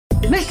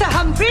Mr.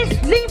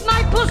 Humphries, leave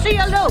my pussy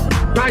alone.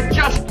 I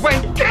just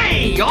went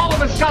gay all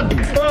of a sudden.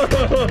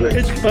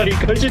 It's funny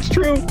because it's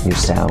true. You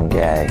sound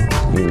gay.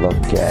 You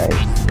look gay.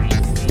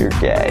 You're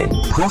gay.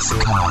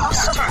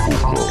 Puffcast.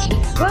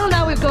 Well,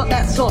 now we've got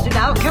that sorted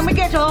out, can we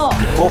get on?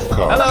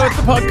 Hello, it's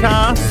the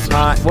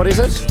podcast. What is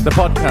it? The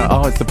podcast.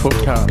 Oh, it's the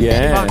podcast.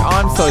 Yeah. Fuck,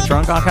 I'm so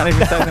drunk I can't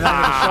even say the name of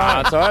the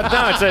It's show. all right.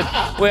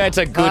 No, it's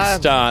a good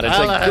start. It's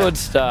a good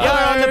start. You're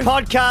on the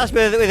podcast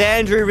with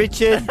Andrew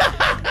Richard.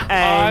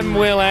 And I'm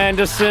Will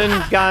Anderson.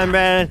 Going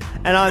Brandon,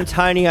 and I'm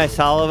Tony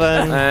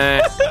O'Sullivan.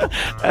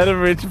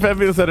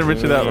 Fabulous Adam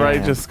Richard,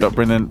 outrageous Scott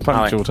Brennan,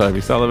 punctual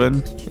Toby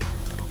Sullivan.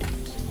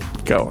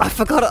 Go on. I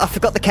forgot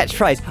the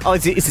catchphrase. Oh,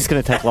 is this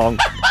going to take long?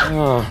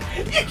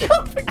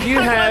 You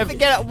have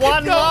Forget it.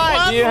 One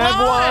line. You have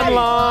one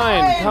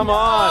line. Come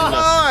on.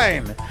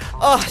 Fine.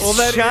 Oh, Well,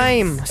 that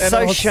shame. is So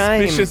an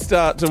shame. auspicious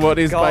start to what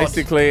is God.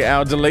 basically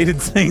our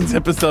deleted scenes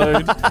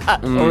episode,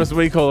 or as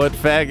we call it,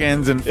 fag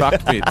ends and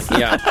fuck bits.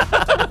 Yeah.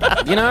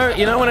 You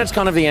know when it's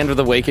kind of the end of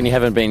the week and you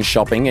haven't been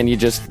shopping and you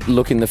just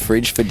look in the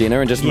fridge for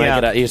dinner and just make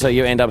it up. So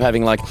you end up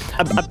having like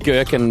a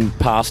gherkin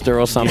pasta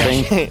or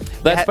something.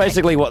 That's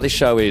basically what this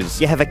show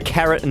is. You have a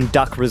carrot and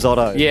duck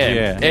risotto.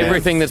 Yeah.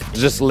 Everything that's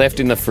just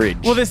left in the fridge.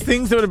 Well, there's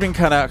things that would have been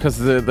cut out because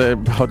the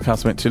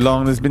podcast went too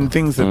long. There's been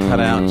things that cut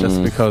out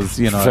just because,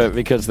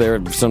 because there are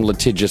some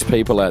litigious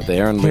people out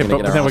there, and Yeah,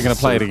 but then we're going to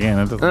play it again.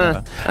 It doesn't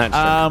matter.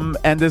 That's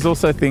And there's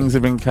also things that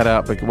have been cut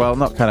out. Well,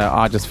 not cut out.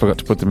 I just forgot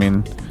to put them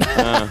in.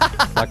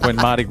 Like when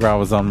Mardi Gras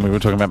was on, we were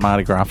talking about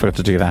Mardi Gras. I forgot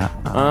to do that.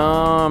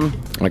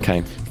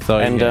 Okay. So,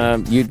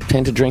 and you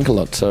tend to drink a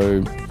lot,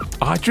 so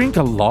I drink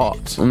a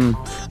lot.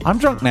 I'm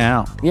drunk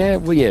now. yeah.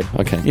 Well, yeah.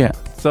 Okay. Yeah.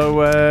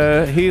 So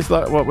here's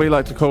like what we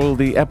like to call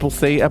the Apple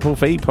C, Apple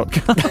V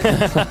podcast.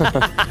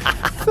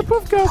 The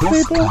podcast,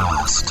 people.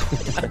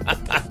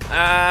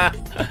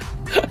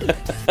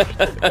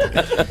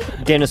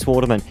 Dennis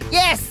Waterman.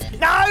 Yes!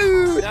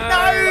 No!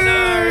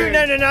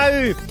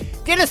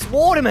 Dennis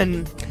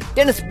Waterman.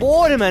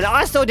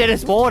 I saw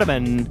Dennis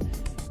Waterman.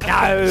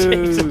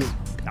 No.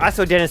 I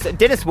saw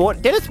Dennis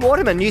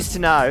Waterman used to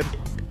know.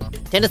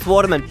 Dennis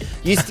Waterman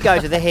used to go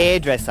to the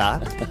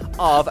hairdresser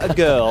of a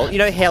girl. You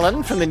know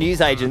Helen from the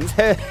newsagents?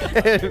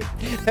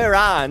 Her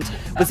aunt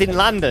was in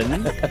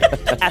London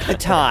at the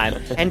time,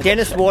 and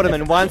Dennis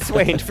Waterman once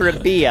went for a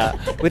beer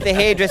with the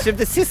hairdresser of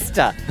the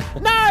sister.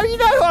 No, you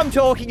know who I'm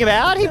talking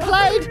about. He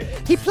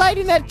played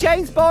in that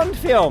James Bond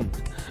film.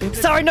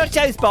 Sorry, not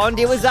James Bond.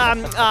 It was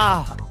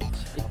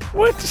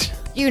What?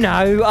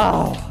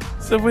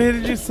 So where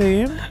did you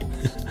see him?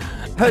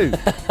 Who?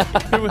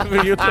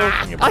 Whoever you're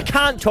talking about. I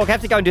can't talk. I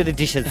have to go and do the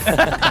dishes.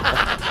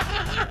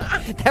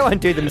 They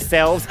won't do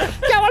themselves. Go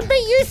and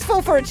be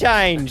useful for a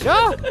change.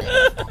 Oh,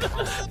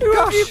 Who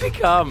have you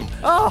become?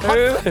 I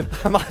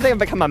think I've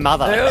become my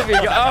mother. Who have you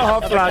become? Oh,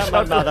 hot flash.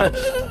 My mother.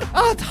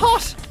 Oh, it's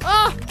hot.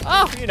 Hot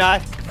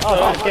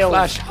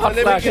flash. Let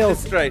me get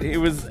this straight. He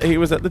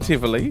was at the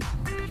Tivoli.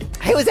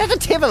 He was at the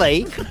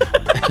Tivoli.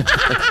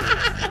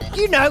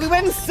 We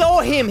went and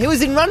saw him. He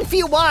was in Run for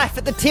Your Wife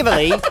at the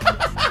Tivoli.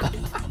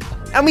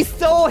 And we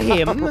saw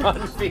him.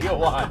 Run for your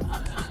wife.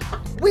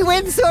 We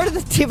went and saw it at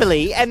the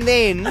Tivoli, and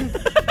then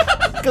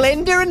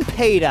Glenda and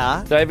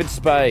Peter. David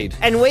Spade.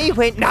 And we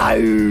went,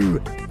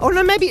 no. Oh,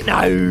 no, maybe,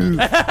 no.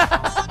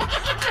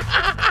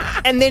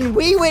 And then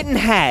we went and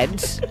had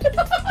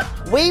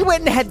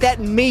that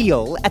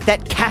meal at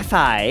that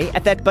cafe,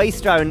 at that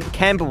bistro in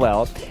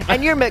Camberwell.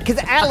 And you remember,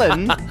 because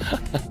Alan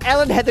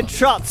had the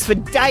trots for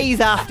days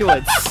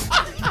afterwards.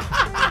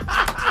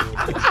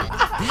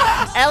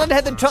 Alan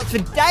had the trots for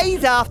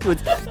days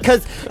afterwards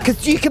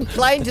because you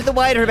complained to the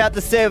waiter about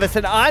the service,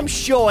 and I'm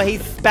sure he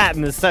spat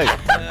in the soup.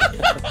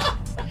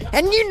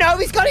 And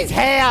he's got his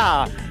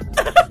hair.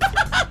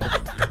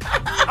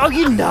 Oh,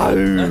 he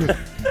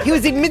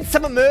was in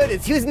Midsummer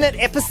Murders. He was in that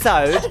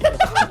episode.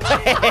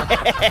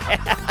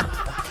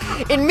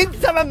 In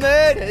Midsummer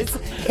Murders,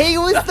 he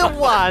was the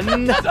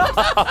one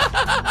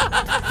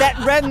that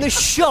ran the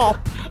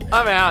shop.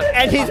 I'm out.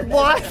 And his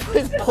wife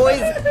was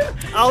poisoned.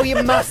 Oh,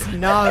 you must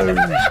know.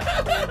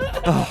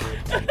 Oh.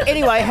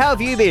 Anyway, how have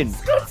you been?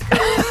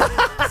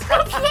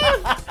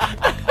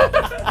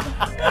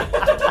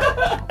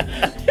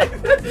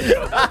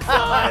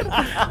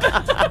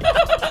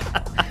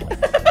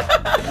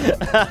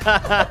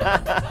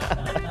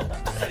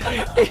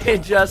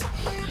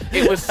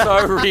 It was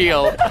so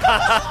real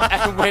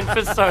and went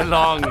for so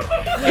long.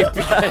 It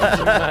became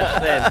too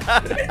much then.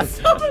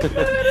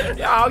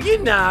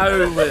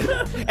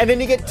 And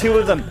then you get two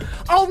of them.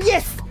 Oh,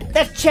 yes,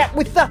 that chap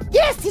with the...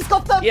 Yes, he's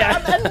got the... Yeah.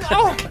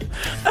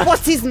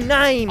 What's his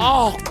name?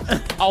 Oh,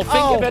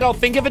 I'll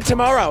think of it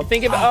tomorrow.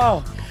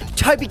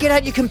 Toby, get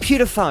out your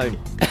computer phone.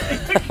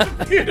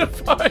 Computer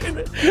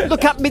phone.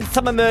 Look up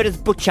Midsummer Murders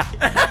Butcher.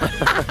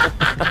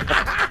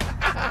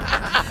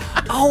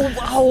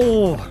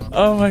 Oh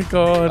my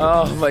god.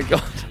 Oh my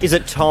god. Is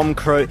it Tom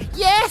Cruise?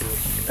 Yes!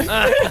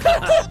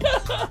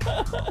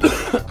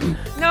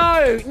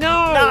 No.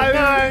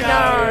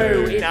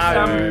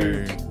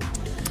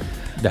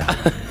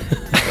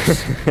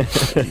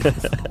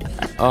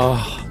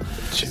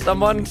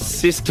 Someone's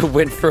sister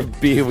went for a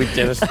beer with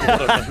Dennis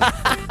Waterman.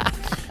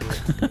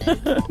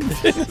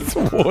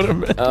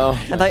 Waterman. Oh,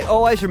 And they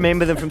always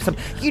remember them from some...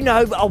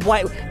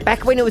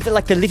 back when it was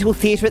like the Little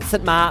Theatre at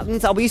St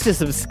Martin's, we used to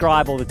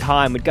subscribe all the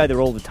time. We'd go there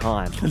all the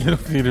time. Little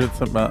theatre at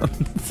St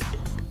Martin's.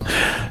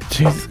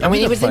 Jeez. I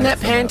mean, he was in that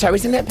panto. He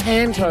was in that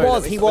panto.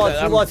 He was.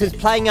 He was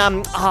playing,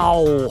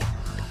 The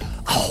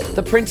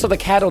Prince or the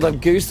Cat or the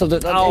Goose or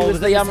the... Oh, it was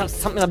the...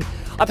 something...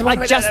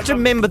 I just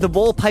remember the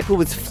wallpaper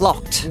was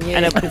flocked. Yeah.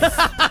 And it was...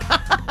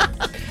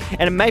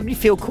 and it made me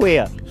feel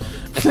queer.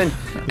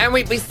 And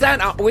we sat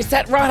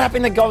right up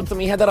in the gods and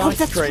we had that ice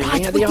that's cream. right,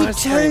 We had we the did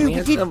ice too, cream. we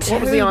did What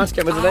was the too. ice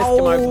cream? Was it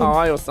Eskimo Oh.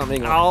 pie or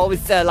something? Oh, it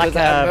was like Was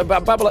it, a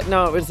bubble.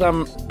 No, it was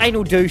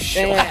anal douche.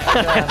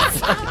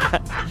 I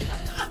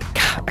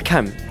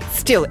can't.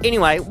 Still,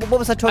 anyway, what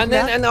was I talking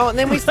about? And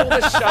then we saw the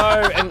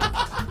show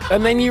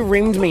and then you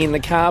rimmed me in the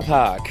car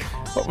park.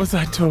 What was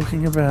I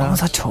talking about? What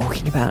was I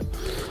talking about?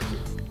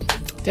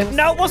 Dennis-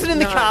 No, it wasn't in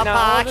the car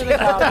park. it wasn't in the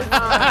car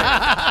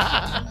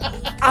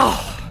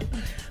park.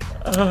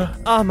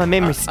 Oh, my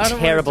memory's I don't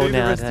wanna terrible do the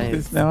rest of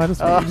nowadays. this now. I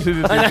just want you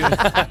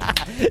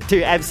to do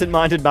Two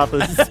absent-minded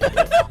mothers.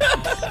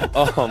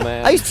 Oh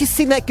man. I used to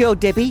sing that girl,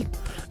 Debbie.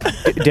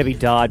 Debbie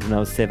died when I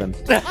was 7.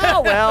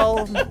 Oh,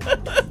 well.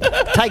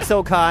 Takes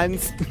all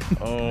kinds.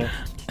 Oh,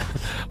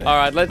 All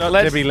right, let's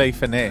Debbie Lee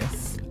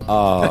Finesse.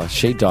 Oh,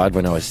 she died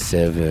when I was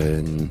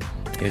 7.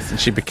 Yes, and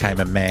she became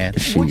a man.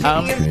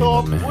 Ian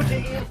Thorpe.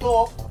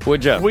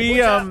 Would you?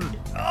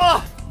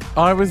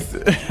 I was.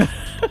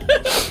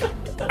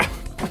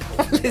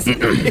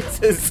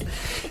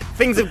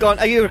 Things have gone...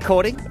 Are you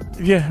recording?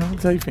 Yeah, I'm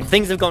taping.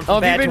 Things have gone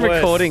from Have you bad been to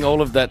worse. recording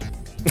all of that?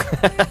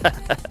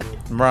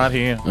 I'm right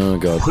here. Oh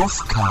god.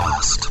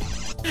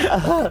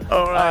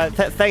 All right.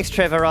 Thanks,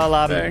 Trevor.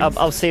 Thanks.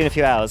 I'll see you in a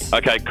few hours.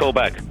 Okay, call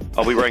back.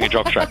 I'll be wearing a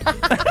jockstrap.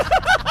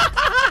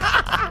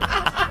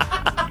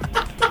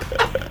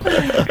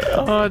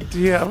 Oh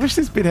dear, I wish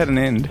this bit had an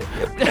end.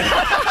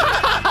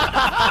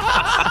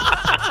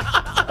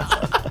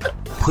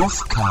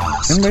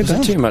 Was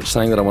it too much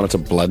saying that I wanted to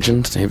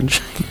bludgeon Stephen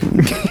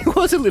Shane? He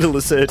was a little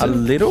assertive. A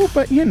little,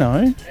 but you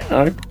know.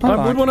 I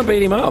would want to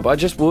beat him up. I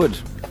just would.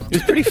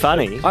 It's pretty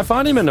funny. I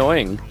find him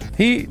annoying.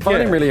 I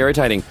find him really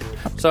irritating.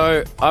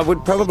 So I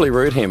would probably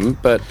root him,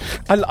 but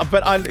I love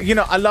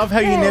how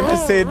you never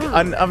said.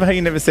 I love how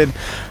you never said,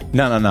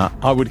 no.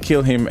 I would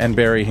kill him and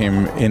bury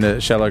him in a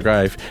shallow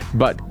grave,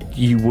 but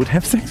you would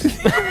have sex with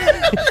him.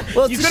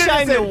 Well, it's a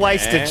shame to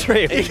waste a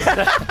trip. You could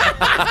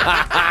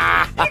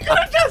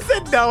have just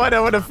said, no, I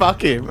don't want to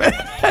fuck him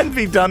and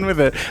be done with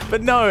it.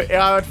 But no,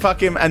 I would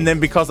fuck him, and then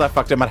because I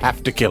fucked him, I'd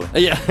have to kill him.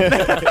 yeah.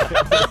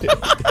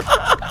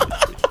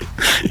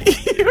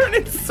 You're an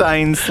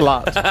insane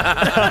slut.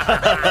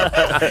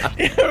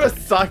 You're a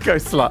psycho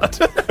slut.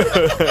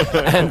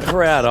 And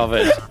proud of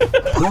it.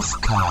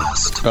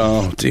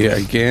 Oh dear,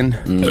 again.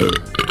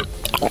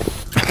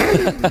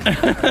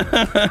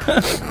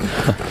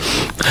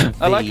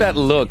 I like that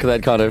look,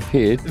 that kind of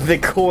hit. The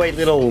coy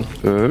little...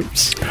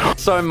 Oops.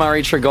 So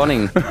Murray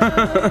Tregonning.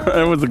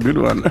 That was a good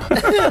one.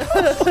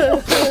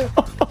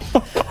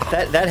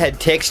 That had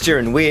texture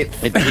and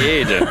width. It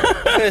did.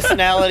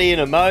 Personality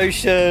and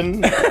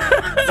emotion.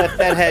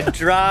 that had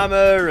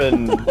drama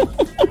and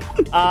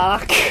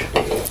arc.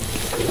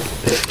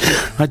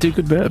 I do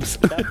good verbs.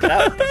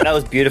 That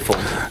was beautiful.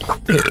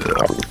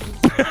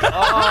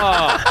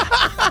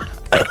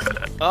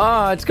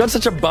 Oh, it's got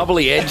such a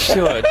bubbly edge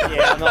to it.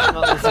 Yeah, I'm not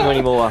listening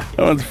anymore.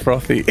 That one's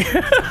frothy.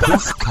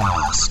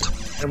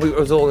 And it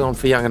was all on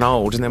For Young and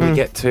Old, and then we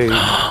get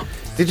to...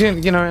 Did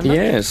you know?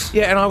 Yes.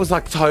 Yeah, and I was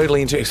like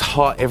totally into it. It's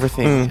hot,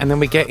 everything. And then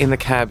we get in the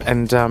cab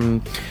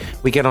and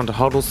we get onto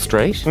Hoddle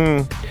Street,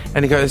 and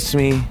he goes to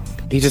me,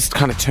 he just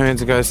kind of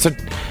turns and goes, so,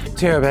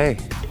 TOB.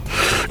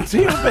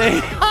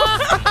 TOB.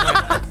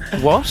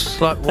 What?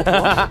 Like, what?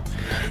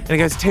 And he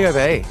goes,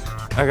 TOB.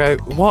 I go,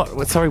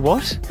 what? Sorry,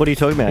 what? What are you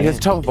talking about? He goes,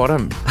 top or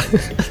bottom?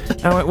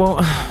 I went, well,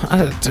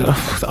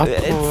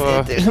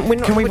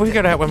 can we work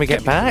it out when we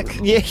get back?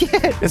 Yeah.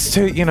 It's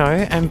too,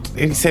 and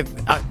he said,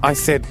 I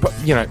said,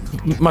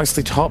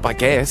 mostly top, I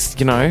guess,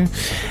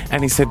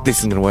 and he said, this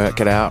isn't going to work,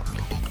 get out.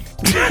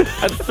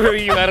 I threw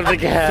you out of the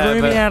cab.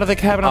 Threw me out of the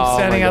cab and I'm Oh,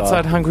 standing my God.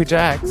 outside Hungry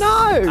Jack's.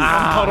 No.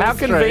 How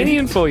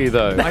convenient for you,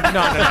 though. No.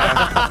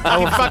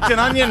 You fucked an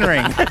onion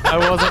ring. I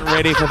wasn't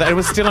ready for that. It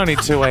was still only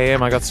 2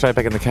 a.m. I got straight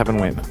back in the cab and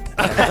went. To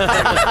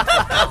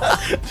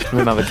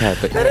another cab.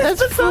 But,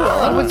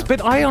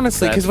 but I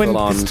honestly, because when full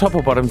on. this top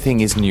or bottom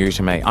thing is new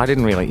to me, I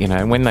didn't really,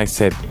 when they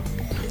said...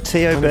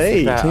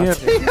 T.O.B.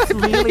 It's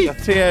really a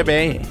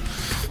TOB.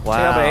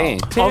 Wow.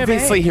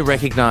 Obviously, he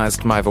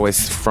recognised my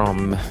voice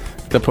from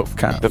The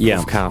Puffcast. the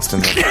podcast.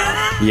 And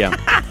Yeah.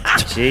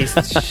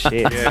 Jesus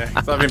shit. Yeah,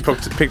 so I've been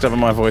picked up on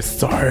my voice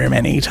so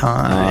many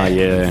times. Oh,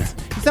 yeah. You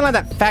sound like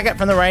that faggot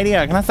from the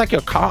radio. Can I suck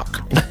your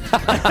cock?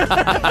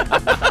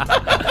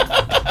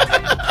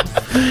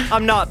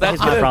 I'm not. That's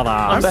my brother.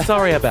 I'm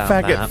sorry about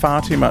Faggot that.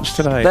 far too much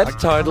today. That's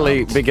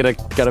totally going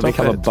to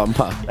become a it.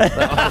 bumper.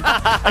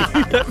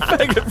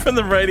 Faggot from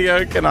the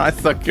radio. Can I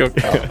suck your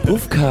cock?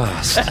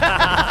 Puffcast.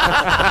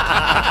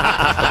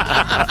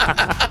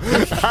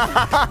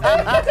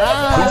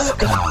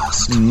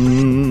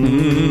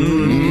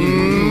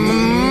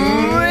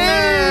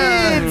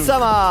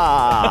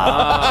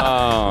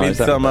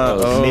 Midsummer.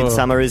 Oh.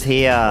 Midsummer is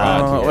here.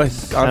 Oh,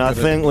 And I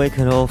think we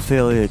can all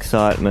feel the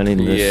excitement in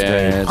the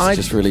Yeah, street. it's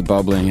just really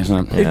bubbling,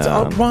 isn't it? It's,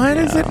 why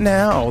is it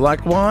now?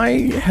 Like,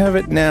 why have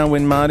it now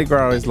when Mardi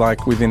Gras is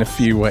like within a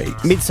few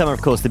weeks? Midsummer,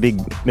 of course, the big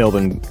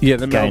Melbourne Yeah,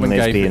 the Melbourne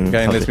Gay and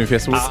Lesbian Lesbian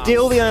Festival.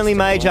 Still the only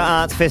major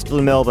arts festival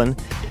in Melbourne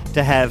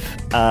to have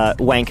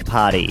wank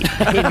party in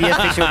the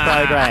official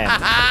program.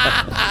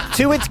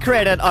 To its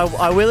credit,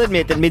 I will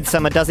admit that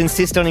Midsummer does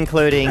insist on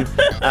including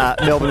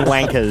Melbourne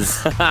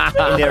wankers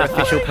in their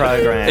official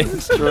program.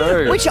 It's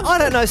true. Which, I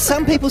don't know,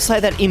 some people say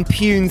that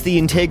impugns the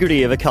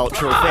integrity of a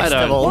cultural I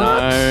festival.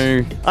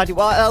 don't know.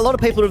 Well, a lot of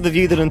people are of the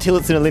view that until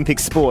it's an Olympic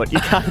sport, you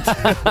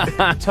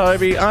can't.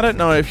 Toby, I don't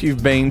know if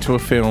you've been to a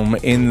film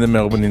in the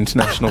Melbourne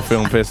International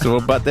Film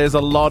Festival, but there's a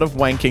lot of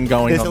wanking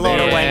going There's on a lot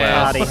there. of wank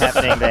party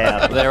happening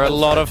there. There are a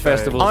lot of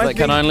festivals I that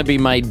can think- only be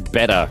made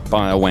better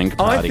by a wank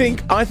party.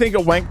 I think a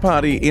wank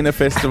party in a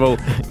festival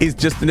is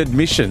just an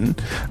admission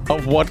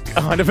of what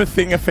kind of a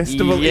thing a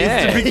festival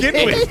is to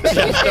begin with.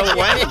 Just a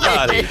wank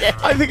party.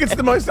 I think it's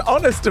the most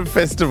honest of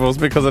festivals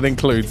because it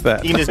includes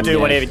that. You can just do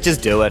whatever.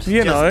 Just do it.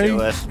 You Just know, do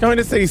it. going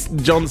to see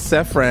John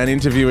Safran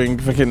interviewing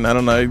fucking, I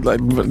don't know, like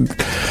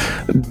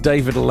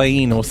David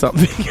Lean or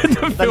something.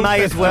 They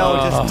may as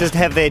well just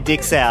have their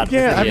dicks out.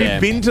 Yeah, have Yeah.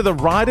 you been to the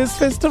Writers'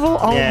 Festival?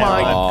 Oh Yeah.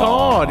 my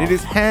God, it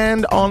is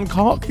hand on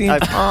cock the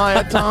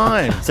entire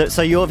time.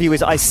 So your view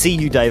is, I see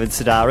you, David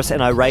Sedaris,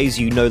 and I raise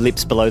you no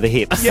lips below the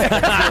hips. Pretty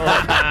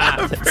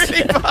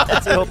much.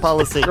 That's your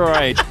policy.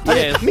 Great.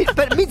 Yes.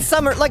 But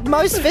Midsummer, like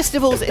most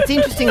festivals, it's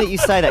interesting that you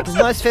say that because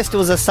most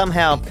festivals are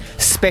somehow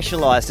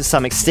specialised to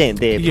some extent.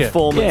 They're Yeah.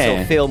 performance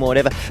Yeah. or film or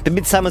whatever. But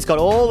Midsummer's got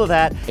all of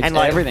that and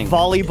like everything.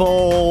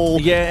 volleyball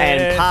Yes.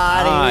 and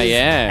parties Ah,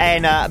 yeah.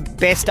 and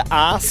best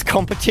ass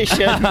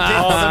competition.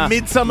 Oh, the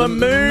Midsummer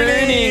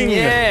Mooning.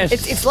 Yes.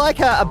 It's like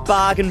a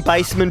bargain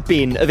basement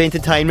bin of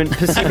entertainment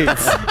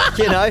pursuits.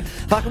 You know,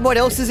 fucking what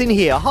else is in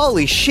here?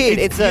 Holy shit!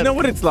 It's You know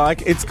what it's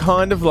like? It's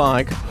kind of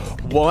like,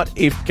 what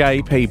if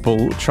gay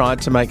people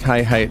tried to make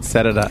Hey Hey It's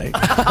Saturday?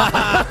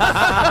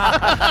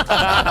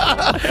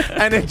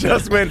 And it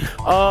just went,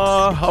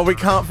 oh, we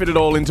can't fit it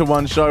all into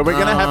one show. We're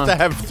going to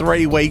have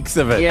 3 weeks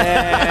of it.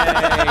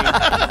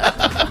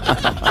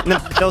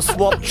 they'll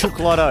swap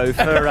Chocolotto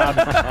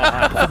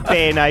for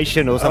Bear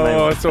Nation or something.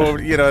 Oh, so,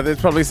 you know, there's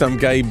probably some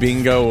gay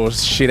bingo or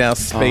shit-house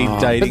speed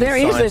dating. But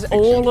there's science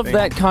all fiction of thing.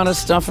 that kind of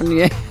stuff, and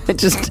yeah,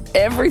 just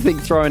everything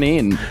thrown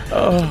in. Do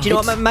you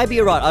know what? Maybe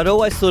you're right. I'd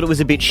always thought it was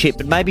a bit shit,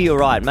 but maybe you're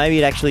right. Maybe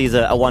it actually is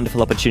a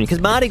wonderful opportunity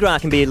because Mardi Gras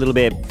can be a little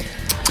bit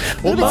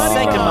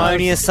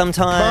sanctimonious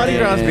sometimes. Mardi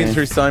Gras has been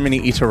through so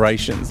many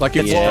iterations. Like,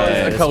 it was a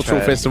that's cultural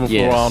true. festival for a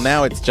Yes. while.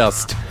 Now it's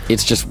just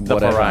The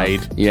whatever.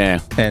 parade. Yeah.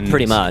 and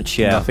Pretty much,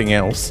 yeah. nothing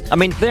else. I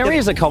mean, There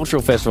is a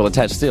cultural festival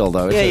attached still,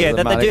 though. Yeah,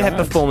 they Mardi do have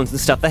Gras. performance and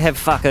stuff. They have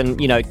fucking,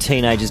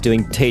 teenagers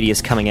doing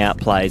tedious coming out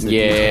plays.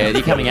 Yeah,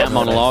 the coming out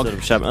monologue.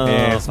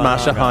 Yeah, it's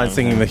Marsha Hyde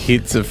singing the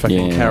hits of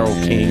fucking Carole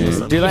King or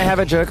something. Do they have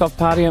a jerk-off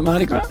party at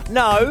Mardi Gras?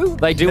 No.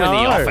 They do in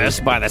the No. office,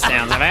 by the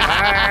sounds of it.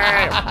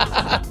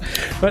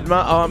 But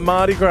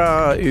Mardi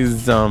Gras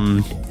is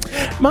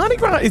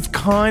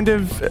kind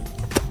of.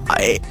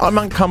 I'm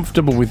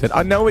uncomfortable with it.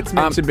 I know it's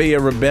meant to be a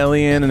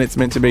rebellion and it's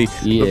meant to be,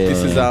 look,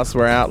 this is us,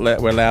 we're out,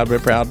 we're loud, we're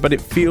proud, but it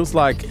feels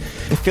like...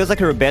 It feels like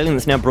a rebellion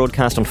that's now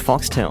broadcast on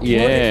Foxtel.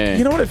 Yeah.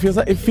 You know what it feels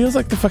like? It feels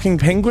like the fucking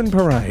Penguin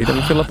Parade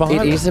in Phillip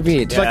Island. It is a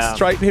bit. It's like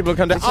straight people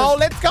come down,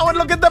 let's go and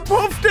look at the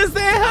poofters,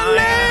 they're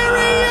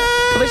hilarious!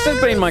 Well, this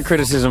has been my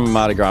criticism of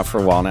Mardi Gras for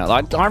a while now.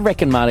 I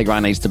reckon Mardi Gras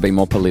needs to be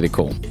more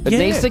political. It Yeah.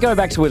 needs to go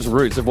back to its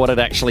roots of what it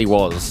actually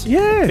was.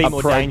 Yeah. Be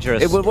more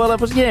dangerous. It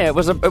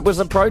was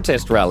a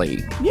protest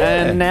rally. Yeah.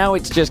 And now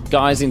it's just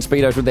guys in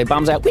Speedos with their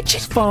bums out, which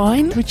is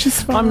fine.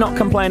 I'm not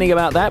complaining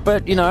about that,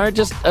 but,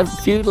 just a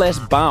few less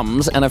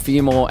bums and a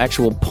few more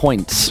actual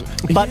points.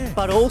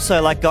 But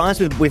also, like,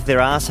 guys with their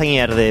ass hanging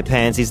out of their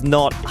pants is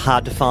not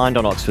hard to find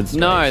on Oxford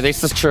Street. No,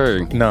 this is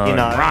true. No.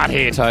 Right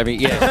here, Toby.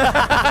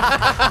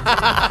 Yeah.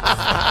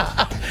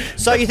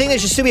 So you think there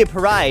should still be a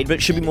parade, but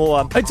it should be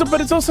more... But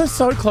it's also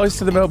so close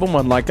to the Melbourne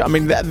one. Like, I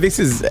mean, this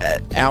is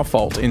our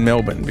fault in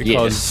Melbourne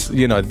because,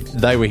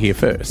 they were here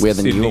first. We're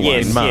the Sydney newer in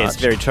ones. March. Yes,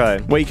 very true.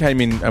 We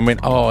came in and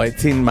went,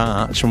 it's in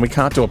March and we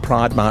can't do a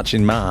Pride March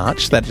in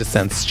March. That just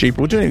sounds stupid.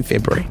 We'll do it in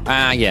February.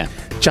 Yeah.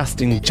 Just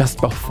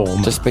before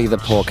March. Just be the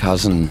poor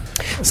cousin.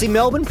 See,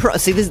 Melbourne Pride...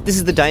 See, this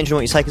is the danger in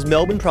what you say, because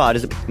Melbourne Pride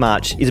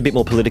March is a bit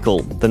more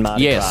political than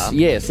Mardi Gras.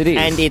 Yes, it is.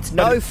 And it's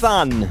no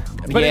fun.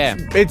 But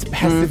it's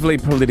passively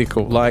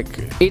political. Like,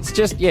 It's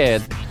just,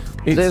 there's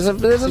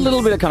a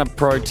little bit of kind of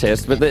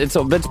protest, but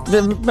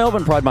the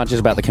Melbourne Pride March is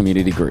about the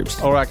community groups.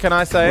 all right, can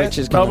I say Which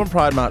it? is kind Melbourne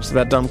Pride March is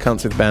about dumb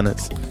cunts with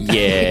banners.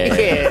 Yeah.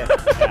 Yeah.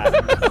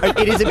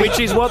 It is a bit... Which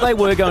is what they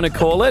were going to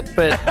call it,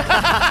 but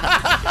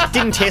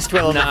didn't test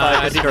well on the No,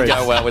 focus it didn't groups.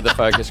 go well with the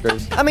focus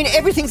groups. I mean,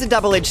 everything's a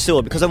double-edged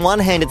sword because on one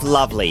hand it's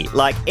lovely.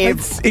 Like,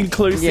 It's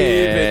inclusive.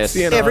 Yes.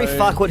 It's, you know, every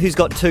fuckwit who's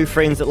got two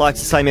friends that likes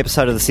the same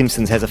episode of The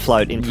Simpsons has a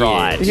float in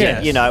pride.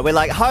 Yes. You know, we're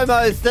like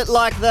homos that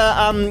like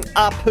the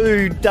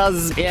Apu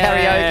does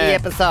karaoke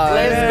episode.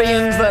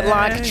 Lesbians that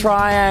like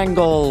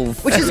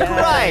triangles. Which is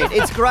great.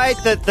 It's great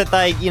that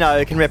they, you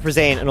know, can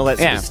represent and all that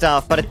sort of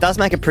stuff, but it does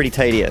make it pretty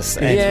tedious.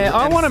 And Yeah,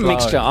 I want a slow.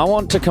 mixture. I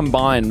want to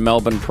combine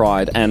Melbourne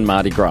Pride and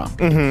Mardi Gras.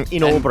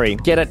 in Albury.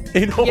 Get it?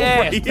 In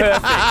Albury. Yeah,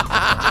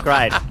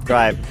 perfect.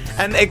 Great.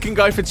 And it can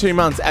go for 2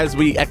 months as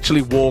we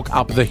actually walk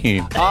up the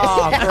Hume.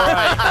 Oh, great.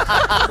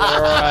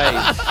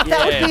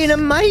 That would be an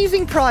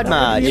amazing Pride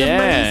March. Yeah.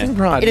 Amazing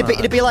Pride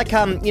It'd be like,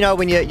 you know,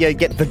 when you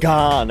get the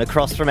Garn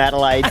across from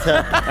Adelaide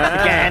to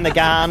the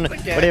Garn,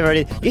 whatever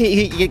it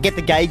is. You get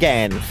the gay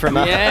Gan from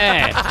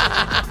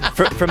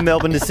from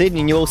Melbourne to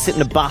Sydney, and you all sit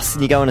in a bus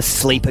and you go on a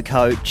sleeper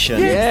coach.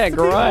 And Yeah,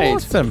 great.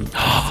 Awesome.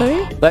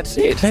 See? That's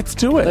it. Let's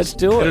do it. Let's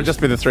do it. It'll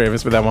just be the three of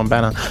us with that one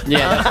banner.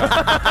 Yeah.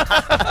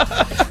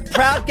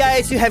 Proud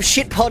gays who have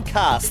shit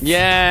podcasts.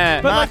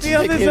 Yeah. But like the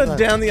others are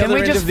down the Can other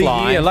we end just of the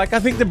fly? year. Like I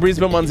think the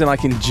Brisbane ones are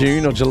like in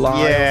June or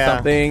July or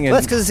something. Well,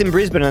 that's because it's in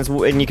Brisbane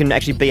and you can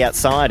actually be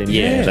outside. And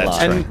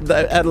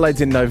the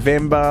Adelaide's in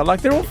November.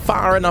 Like they're all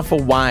far enough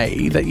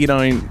away that you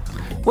don't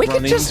We run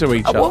could just into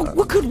each other.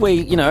 Well, could we?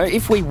 You know,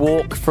 if we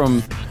walk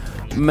from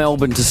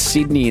Melbourne to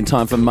Sydney in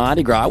time for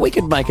Mardi Gras, we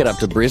could make it up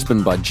to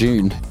Brisbane by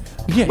June.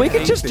 Yeah, We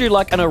could just do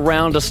like an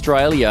around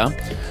Australia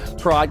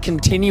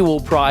continual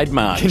Pride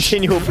March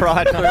Continual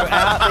Pride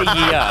throughout the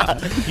year.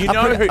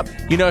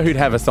 You know who'd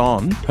have us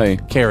on? Who?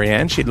 Carrie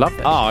Ann. She'd love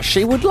that. Oh,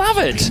 she would love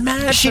it.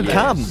 She'd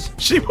come.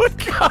 She would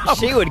come.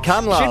 She would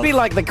come, love. She'd be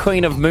like the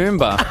Queen of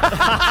Moomba.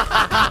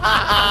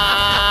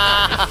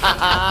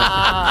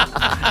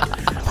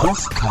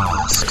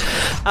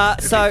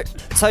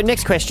 So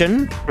next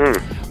question.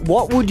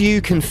 What would you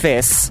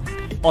confess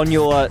on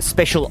your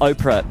special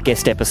Oprah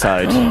guest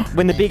episode?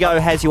 When the Big O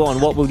has you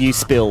on, what will you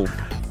spill?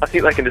 I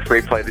think they can just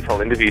replay this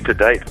whole interview to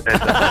date. And,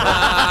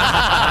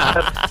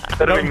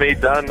 that'll be me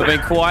done. There've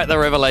been quite the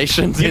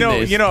revelations You in know,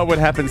 this. you know what would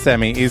happen,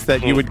 Sammy, is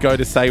that you would go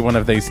to say one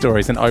of these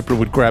stories and Oprah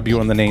would grab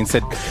you on the knee and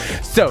said,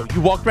 so,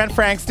 you walked around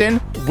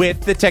Frankston with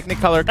the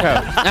Technicolor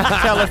coat.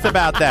 Tell us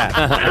about that.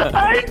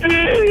 I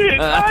did!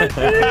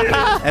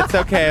 It's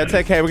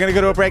okay. We're going to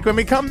go to a break. When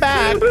we come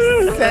back,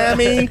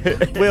 Sammy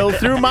will,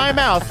 through my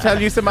mouth, tell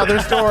you some other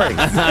stories.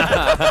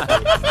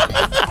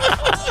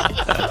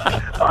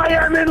 I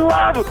am in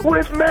love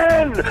with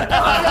men!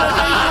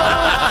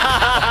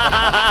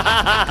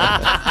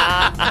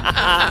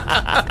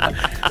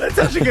 That's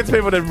how she gets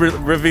people to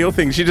reveal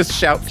things. She just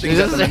shouts things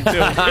at them until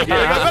they go,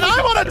 but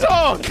I want to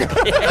talk!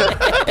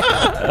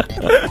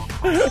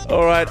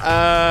 All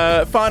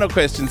right, final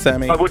question,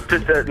 Sammy. I would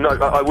just,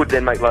 I would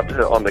then make love to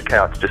her on the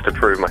couch just to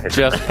prove my head.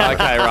 Okay,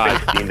 right.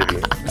 The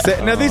interview.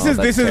 So, now this is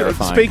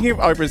terrifying. speaking of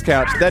Oprah's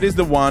couch, that is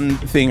the one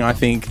thing I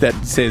think that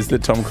says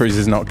that Tom Cruise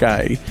is not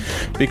gay,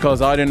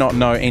 because I do not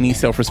know any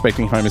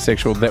self-respecting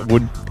homosexual that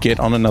would get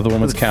on another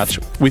woman's couch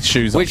with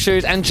shoes on. With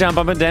shoes and jump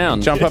up and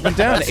down. Jump up and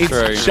down. That's It's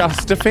true.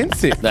 just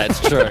offensive. That's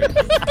true.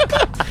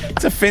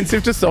 It's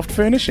offensive to soft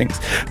furnishings.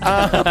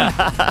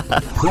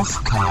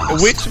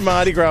 Which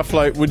Mardi Gras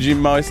float would you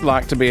most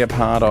like to be a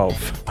part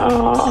of?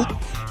 Oh,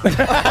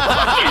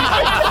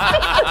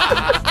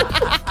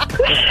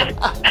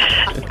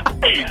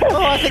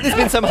 I think there's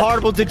been some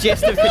horrible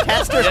digestive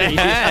catastrophe.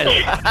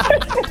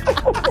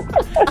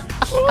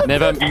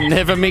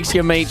 Never mix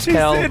your meats,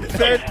 Cal.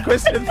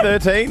 Question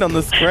 13 on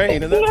the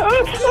screen. And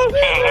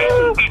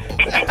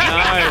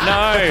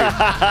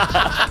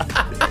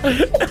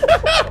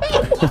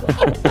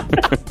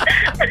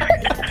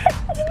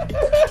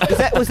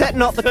Was that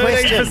not the 13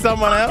 question? for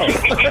someone else.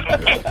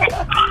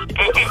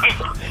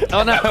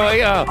 Oh no,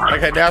 we are.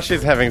 Okay, now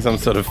she's having some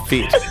sort of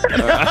fit.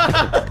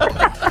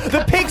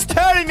 The pig's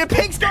turning! The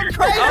pig's gone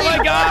crazy! Oh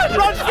my God.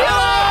 Run for your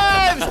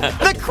lives!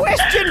 The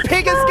question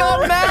pig has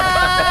gone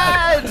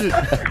mad!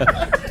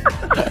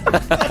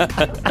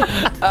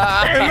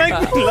 It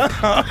makes me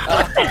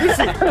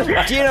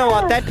laugh. Do you know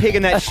what? That pig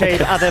and that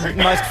sheep are the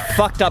most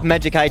fucked up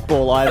magic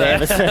 8-ball I've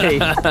ever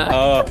seen.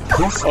 All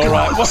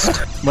right.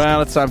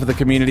 Well, it's time for the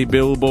community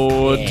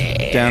billboard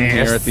down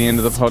here at the end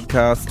of the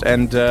podcast.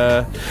 And,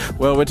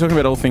 well, we're talking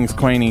about all things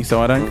Queenie,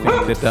 so I don't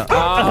think that...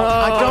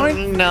 I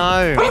don't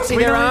know. See,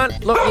 there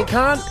aren't. Look, you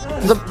can't.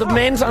 The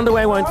men's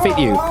underwear won't fit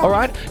you. All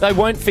right, they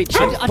won't fit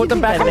you. Put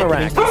them back in the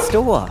rack. The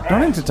store.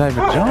 Not into David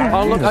John.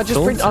 Oh look, I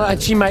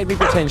just she made me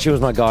pretend she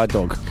was my guide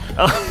dog.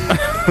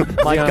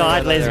 My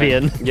guide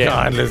lesbian. Yeah.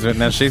 God, Elizabeth,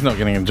 now she's not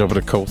getting a job at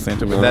a call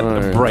centre with that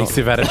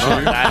abrasive attitude.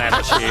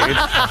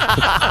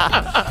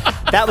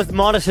 That was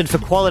monitored for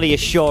quality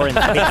assurance.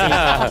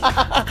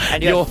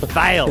 And you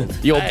failed.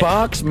 Your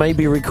barks may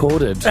be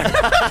recorded.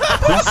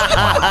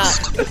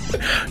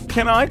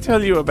 Can I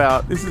tell you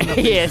about... This is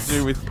nothing Yes. to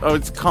do with... Oh,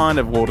 it's kind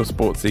of water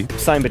sportsy.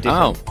 Same but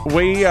different.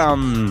 We,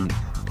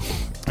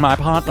 My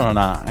partner and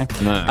I.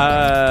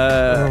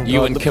 No.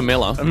 You and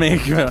Camilla. Me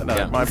and Camilla. No,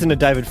 Yeah. my Listen to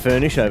David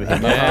Furnish over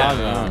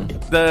here.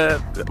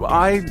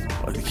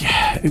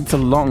 It's a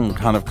long,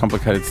 kind of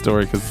complicated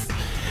story because,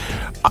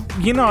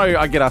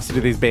 I get asked to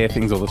do these bear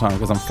things all the time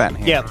because I'm fat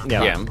and Yeah, handsome.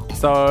 yeah. Yeah.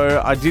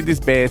 So I did this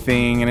bear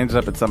thing and ended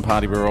up at some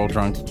party. We were all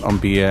drunk on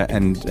beer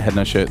and had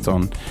no shirts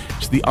on.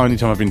 Which is the only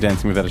time I've been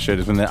dancing without a shirt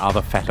is when there are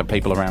other fatter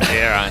people around.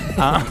 Yeah,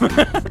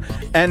 right.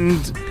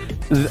 And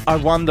I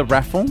won the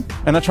raffle,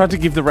 and I tried to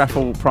give the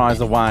raffle prize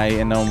away,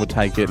 and no one would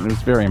take it, and it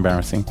was very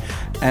embarrassing.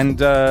 And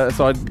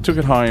so I took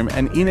it home,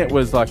 and in it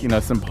was some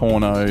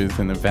pornos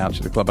and a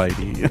voucher to Club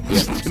 80, and all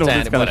this Standard,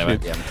 kind of whatever,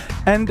 shit. yeah.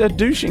 And a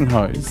douching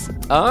hose,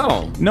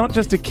 Oh. not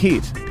just a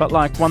kit, but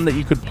one that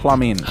you could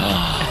plumb in.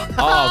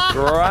 Oh,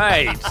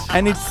 great.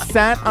 And it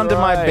sat under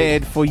my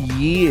bed for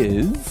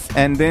years.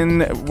 And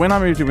then when I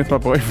moved in with my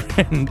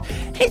boyfriend,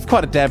 he's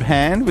quite a dab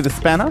hand with a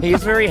spanner. He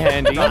is very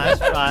handy.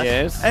 Right.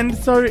 Yes. And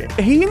so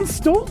he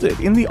installed it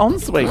in the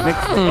ensuite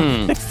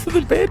next to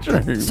the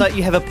bedroom. So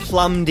you have a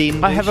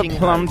plumbed-in. I have a douching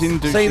plumbed-in hose.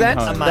 douching See,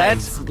 that's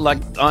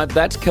hose.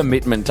 that's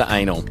commitment to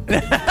anal.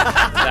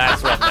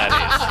 That's what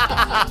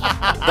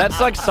that is. That's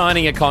like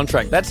signing a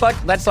contract. That's like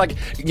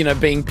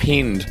being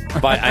pinned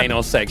by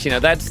anal sex.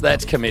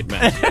 That's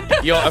commitment.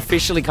 You're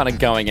officially kind of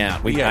going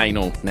out with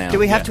anal now. Do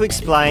we have to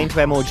explain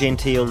to our more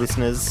genteel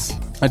listeners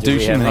A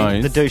douching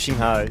hose. the douching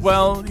hose?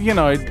 Well,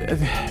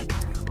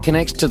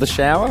 Connects to the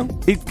shower?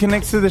 it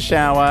connects to the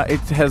shower.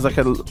 It has a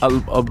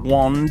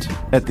wand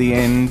at the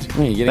end.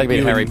 You're getting that a bit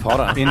you Harry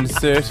Potter.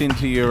 Insert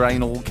into your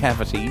anal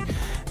cavity.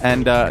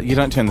 And you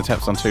don't turn the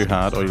taps on too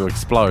hard or you'll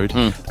explode.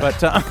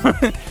 But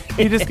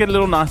you just get a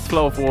little nice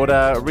flow of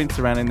water, rinse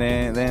around in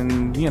there,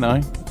 then,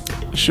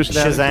 shush it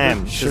out.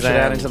 Shazam. Shush it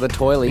out into the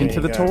toilet. Into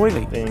the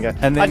toilet. There you go.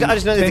 And then, I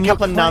just know there's then a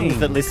couple of you're nuns clean.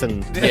 that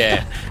listen.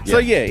 Yeah. So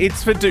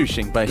it's for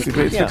douching,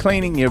 basically. It's Yeah. for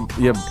cleaning your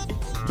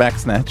back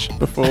snatch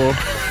before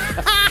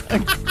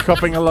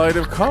copping a load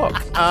of cock.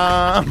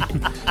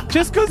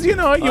 Just because, you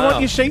want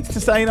your sheets to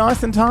stay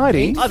nice and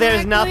tidy. Oh, there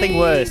is nothing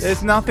worse.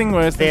 There's nothing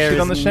worse than There shit is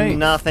on the sheet.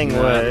 nothing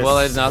worse Well,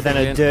 there's nothing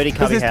than a in- dirty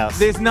 'Cause cubby house.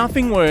 there's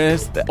nothing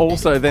worse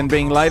also than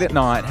being late at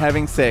night,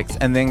 having sex,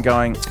 and then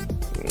going,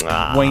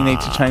 we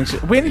need to change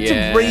it. We need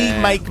Yeah. to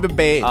remake the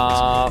bed.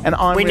 And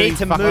I'm we really need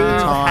to fucking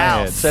move tired.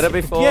 house. Said it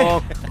before. Yeah.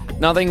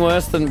 Nothing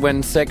worse than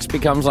when sex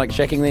becomes like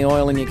checking the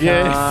oil in your car.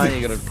 Yes.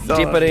 You got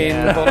to dip it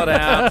in, pull it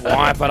out,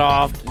 wipe it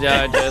off.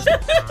 Just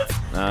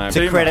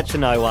to credit to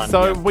no one.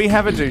 So we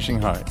have a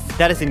douching hose.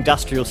 that is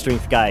industrial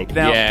strength gay.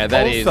 Now, Yeah,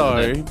 that is, also,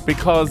 isn't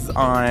because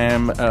I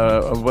am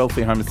a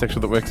wealthy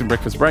homosexual that works in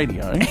breakfast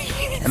radio,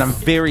 and I'm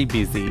very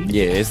busy,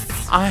 yes.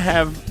 I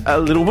have a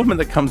little woman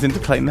that comes in to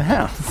clean the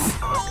house.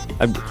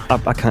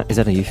 I can't. Is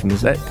that a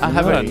euphemism? I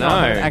have No, an no.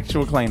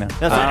 actual cleaner.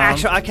 That's an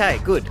actual. Okay,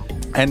 good.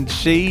 And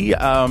she,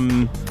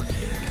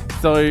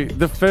 so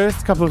the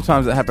first couple of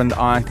times it happened,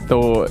 I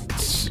thought,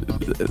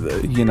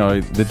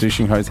 the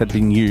douching hose had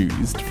been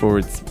used for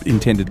its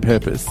intended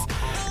purpose.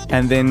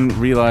 And then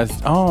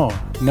realised, oh,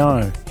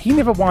 no, he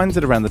never winds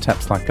it around the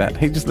taps like that.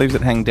 He just leaves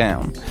it hang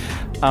down.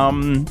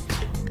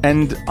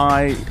 And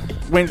I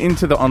went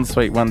into the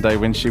ensuite one day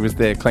when she was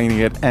there cleaning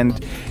it,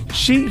 and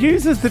she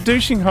uses the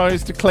douching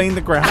hose to clean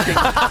the grouting.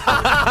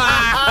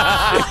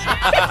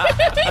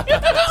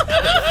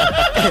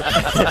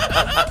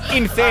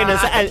 In fairness,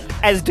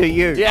 as do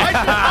you.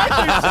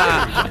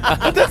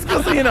 But that's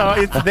because,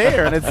 it's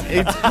there and it's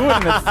good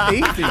and it's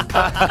easy.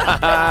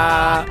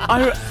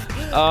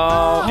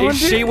 Is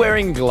she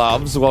wearing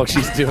gloves while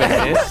she's doing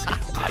this?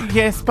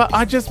 Yes, but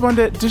I just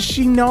wonder, does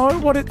she know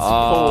what it's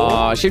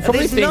for? She's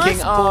probably These thinking, nice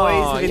boys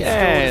oh, have installed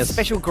yes.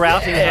 special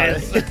grouting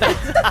hose.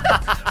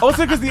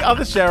 Also, because the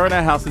other shower in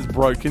our house is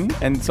broken,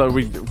 and so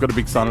we've got a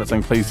big sign that's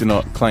saying, please do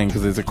not clean,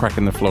 because there's a crack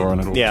in the floor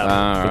and the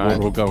water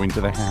will go into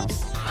the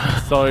house.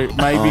 So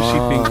maybe she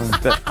thinks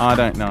that, I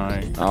don't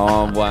know.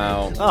 Oh,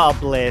 wow. Oh,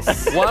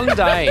 bless.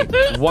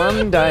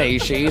 One day,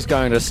 she's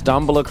going to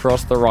stumble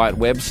across the right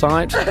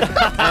website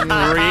and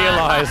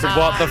realise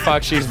what the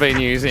fuck she's been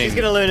using. She's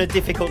going to learn a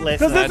difficult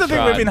lesson. Because that's the That's thing,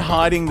 right. we've been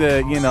hiding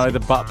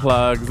the butt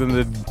plugs and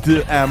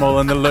the amyl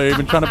and the lube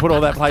and trying to put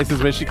all that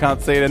places where she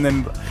can't see it, and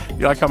then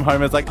I come home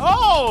and it's like,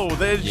 oh,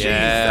 there's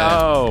Yeah. she's,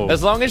 oh.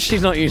 As long as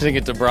she's not using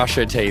it to brush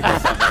her teeth or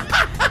something,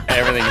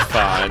 everything's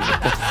fine.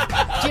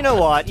 Do you know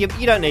what? You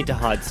don't need to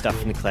hide stuff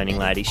from the cleaning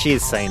lady. She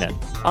has seen it.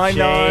 I She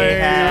know.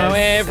 has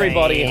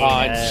Everybody seen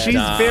hides it. She's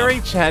Nah. very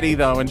chatty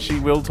though, and she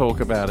will talk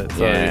about it.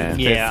 So Yeah.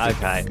 Yeah, it's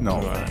okay.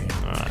 not All right,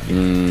 fair. all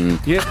right.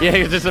 Yeah,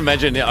 you just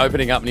imagine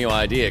opening up new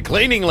idea.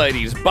 Cleaning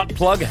ladies, butt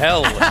plug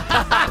hell.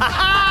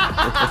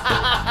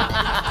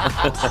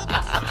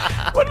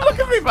 Well, look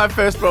at me, my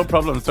first world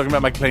problems talking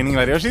about my cleaning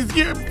lady. Oh, she's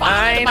you.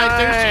 I my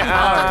douching hose.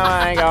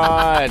 Oh my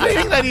god.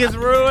 Cleaning lady has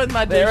ruined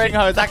my douching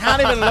hose. I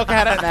can't even look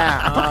at it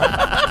now.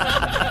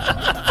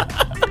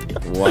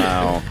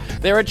 Wow.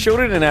 There are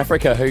children in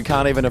Africa who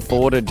can't even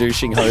afford a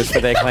douching hose for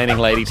their cleaning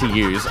lady to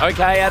use.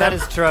 Okay, Adam? That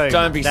is true.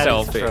 Don't be That is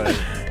selfish. true.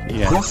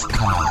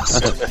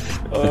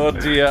 Oh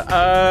dear.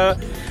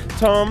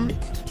 Tom,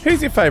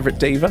 who's your favourite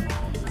diva?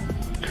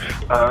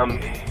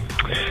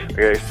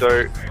 Okay,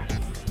 so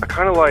I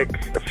kind of like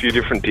a few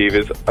different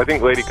divas. I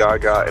think Lady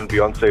Gaga and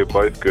Beyonce are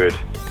both good.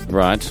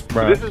 Right.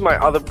 This is my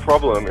other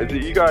problem, is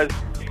that you guys,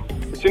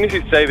 as soon as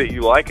you say that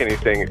you like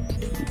anything, it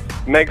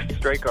makes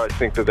straight guys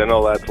think that they're not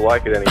allowed to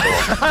like it anymore.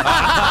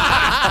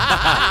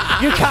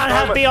 You can't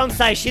have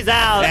Beyonce, she's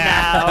ours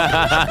now. You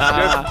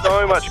have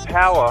so much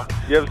power.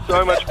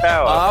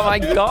 Oh, my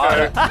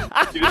God.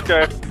 You just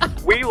go,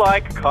 we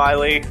like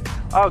Kylie.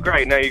 Oh,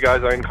 great, now you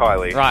guys own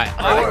Kylie. Right.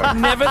 I've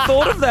never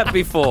thought of that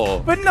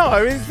before. But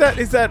no, is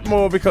that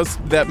more because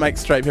that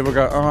makes straight people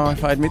go, oh,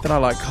 if I admit that I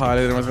like Kylie,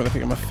 then everyone's going to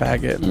think I'm a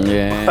faggot.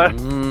 Yeah. I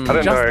don't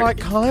Just know. like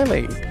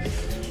Kylie.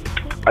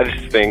 I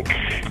just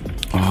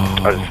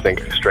think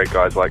straight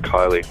guys like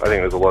Kylie. I think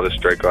there's a lot of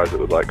straight guys that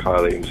would like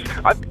Kylie.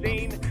 I've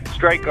seen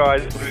straight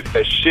guys lose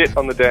their shit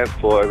on the dance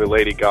floor over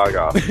Lady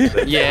Gaga.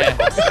 Yeah.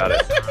 About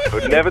it. They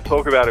would never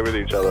talk about it with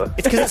each other.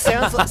 It's because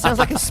it sounds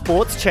like a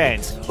sports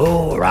chant.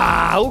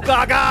 Hoorah, oh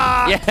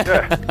Gaga! Yeah.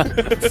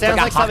 It sounds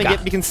like something you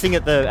can sing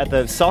at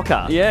the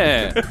soccer.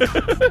 Yeah.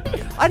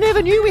 I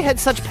never knew we had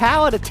such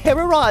power to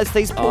terrorise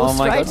these poor Oh,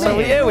 my straight God. So,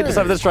 men. yeah, we just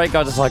have the straight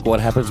guys. It's like, what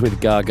happens with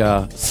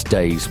Gaga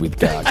stays with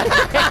Gaga.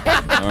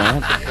 All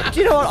right. Do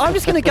you know what? I'm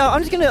just going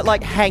to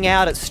like hang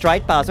out at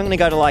straight bars. I'm going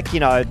to go to like,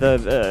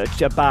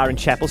 the bar in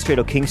Chapel Street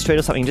or King Street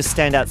or something, just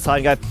stand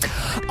outside and go,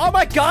 oh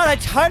my God, I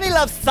totally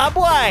love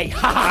Subway.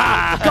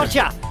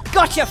 Gotcha,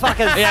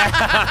 fuckers.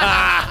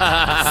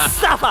 Yeah.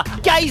 Suffer.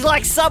 Gays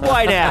like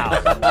Subway now.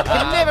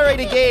 Can never eat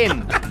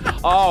again.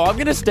 Oh, I'm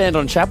going to stand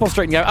on Chapel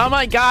Street and go, oh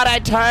my God, I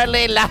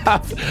totally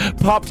love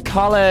popped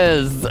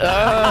collars.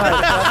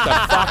 I have to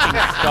fucking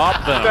stop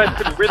You them. guys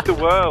could rid the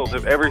world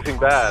of everything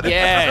bad.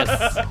 Yes.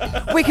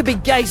 We could be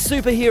gay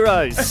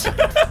superheroes.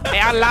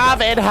 I love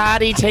Ed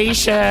Hardy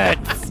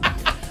t-shirts.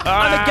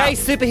 I'm a gay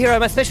superhero.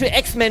 My special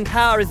X-Men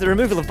power is the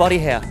removal of body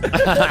hair.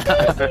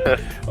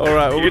 All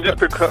right. You could just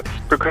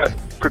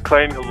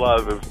proclaim your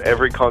love of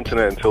every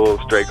continent until all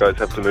straight guys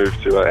have to move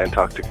to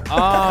Antarctica.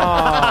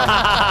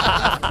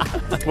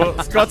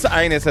 Well, Scott's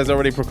anus has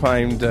already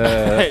proclaimed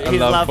a His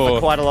love for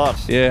quite a lot.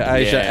 Yeah,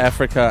 Asia, Yeah.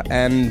 Africa,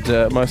 and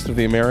most of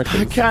the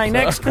Americans. Okay,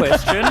 next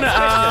question.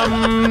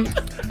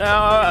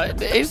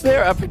 Is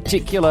there a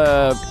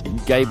particular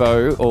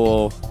gaybo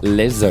or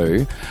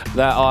lezo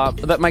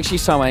that makes you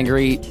so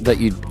angry that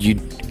you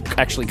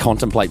actually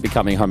contemplate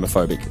becoming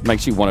homophobic?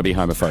 Makes you want to be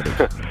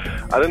homophobic?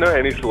 I don't know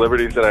any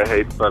celebrities that I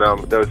hate, but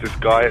there was this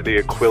guy at the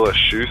Aquila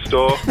shoe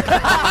store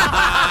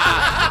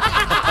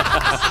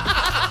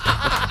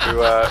who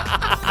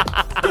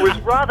was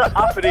rather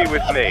uppity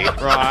with me.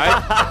 Right.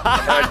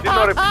 And I did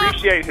not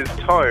appreciate his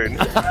tone.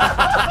 And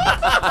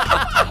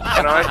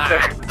I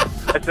said,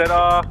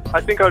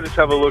 I think I'll just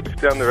have a look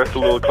down the rest of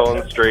Little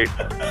Collins Street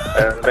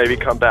and maybe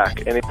come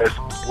back. And he goes,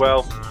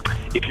 well,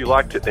 if you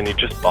liked it, then you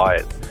just buy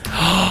it.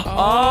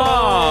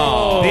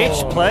 Oh.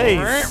 Bitch, please.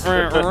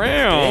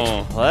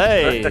 Bitch,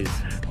 please.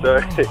 So,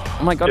 Oh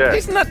my God, yeah.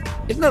 isn't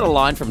that a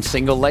line from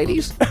Single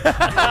Ladies?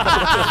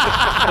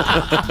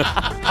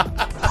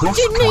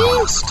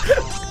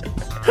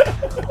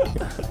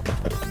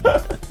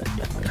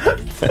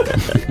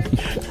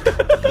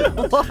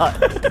 What?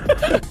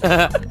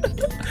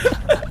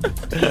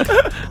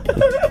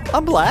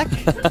 I'm black.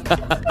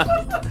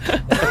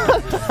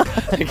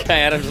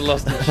 Okay, Adam's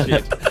lost his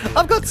shit.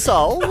 I've got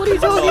soul. What are you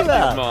talking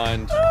about?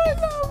 Mind.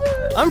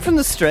 I'm from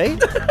the street.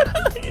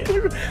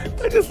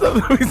 I just love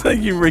that we say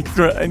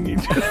urethra and you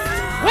just...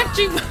 What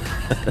you?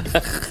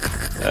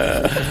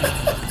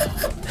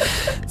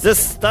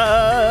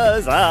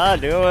 Sisters are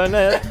doing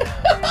it.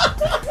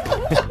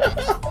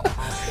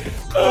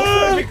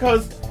 Also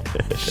because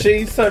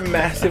she's so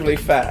massively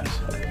fat.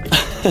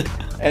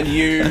 And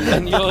you're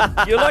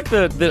like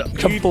the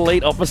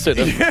complete opposite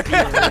of.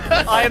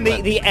 I am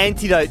the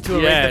antidote to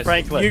Aretha Yes.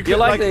 Franklin. You're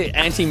like the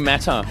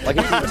antimatter. Like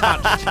if you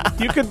touched.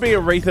 you could be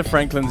Aretha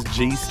Franklin's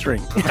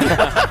G-string.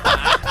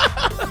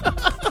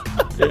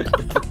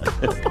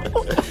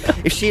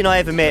 If she and I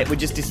ever met, we'd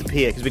just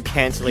disappear because we'd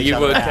cancel each You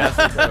other would out.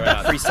 cancel her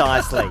out.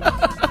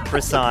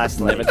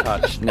 Precisely. Never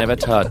touch. Never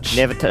touch.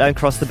 Don't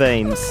cross the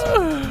beams.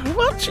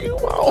 What you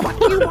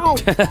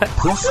want?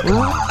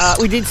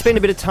 We did spend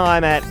a bit of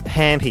time at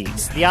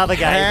Hampy's, the other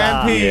gay bar.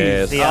 Hampy's.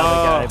 Yes. The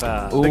other gay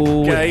bar.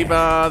 The gay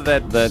bar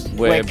that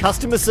Where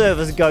customer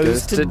service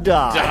goes to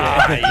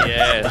die.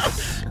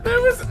 Yes. That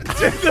was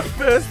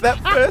that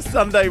first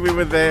Sunday we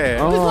were there.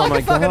 It was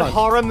like a fucking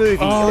horror movie.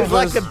 Oh, it was it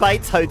like was- the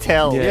Bates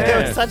Hotel. Yeah.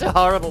 It was such a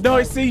horrible No,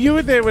 place. see, you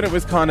were there when it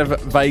was kind of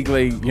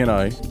vaguely,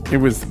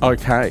 it was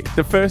okay.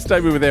 The first day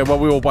we were there, while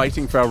we were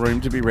waiting for our room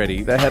to be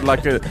ready, they had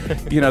like a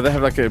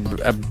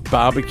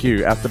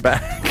barbecue out the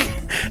back.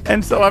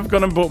 And so I've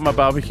gone and bought my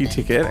barbecue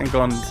ticket and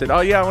gone and said,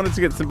 oh yeah, I wanted to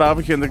get some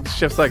barbecue. And the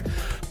chef's like,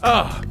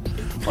 I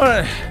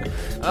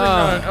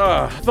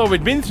thought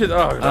we'd been through.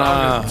 I'm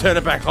going to turn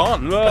it back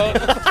on. Well,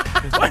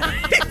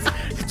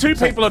 2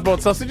 people had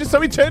bought sausages, so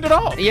we turned it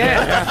off.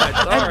 Yeah.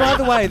 And by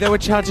the way, they were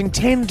charging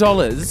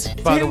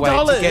 $10, by the way,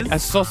 to get a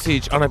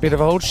sausage on a bit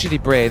of old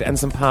shitty bread and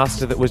some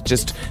pasta that was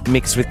just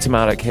mixed with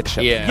tomato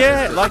ketchup.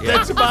 Yeah, like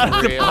that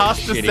tomato, the Really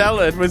pasta shitty.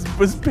 salad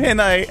was penne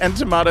and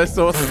tomato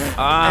sauce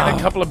and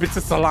a couple of bits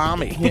of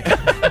salami.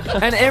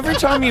 And every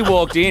time you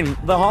walked in,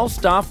 the whole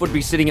staff would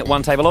be sitting at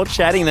one table all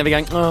chatting and they'd be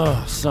going,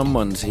 oh,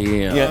 someone's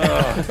here.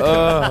 Yeah.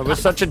 Oh, it was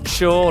such a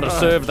chore to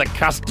serve the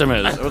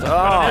customers. It was,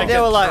 And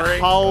there were like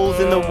holes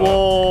in the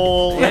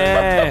wall.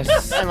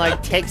 Yes. And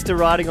like text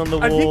writing on the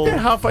I think wall. they're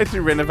halfway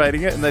through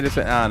renovating it and they just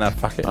went, no,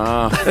 fuck it.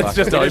 It's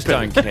just just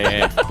open. don't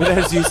care. But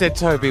as you said,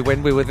 Toby,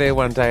 when we were there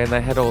one day and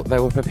they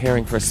were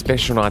preparing for a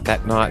special night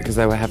that night because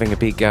they were having a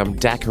big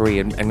daiquiri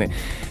and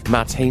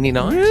martini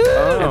night.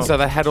 And so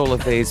they had all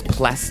of these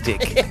plastic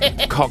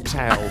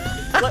cocktail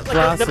Like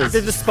glasses.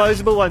 the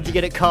disposable ones you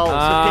get at Coles.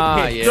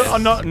 Yeah.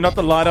 Not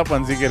the light up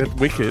ones you get at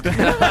Wicked.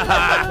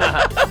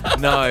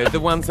 No, the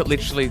ones that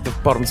literally the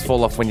bottoms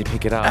fall off when you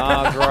pick it up.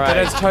 Oh, great. But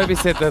as Toby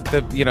said,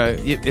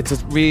 it's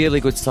a really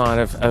good sign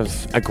of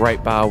a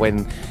great bar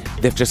when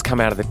they've just come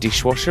out of the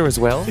dishwasher as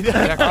well. They're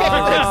actually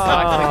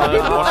recycling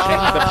and washing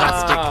the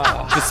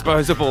plastic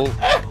disposable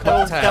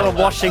cocktail. They were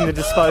washing the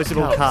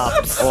disposable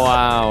cups.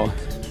 Wow.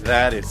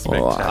 That is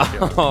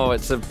spectacular. Oh,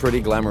 it's a pretty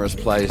glamorous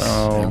place.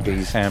 Oh,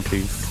 Hampies.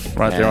 Hampies.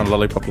 Right there on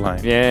Lollipop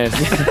Lane. Yes.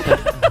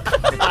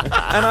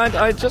 And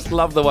I just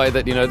love the way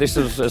that, this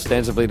is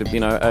ostensibly,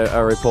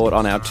 a report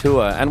on our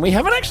tour. And we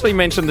haven't actually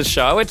mentioned the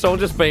show. It's all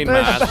just been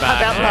This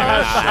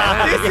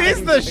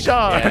is the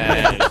show.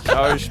 Yeah,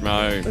 show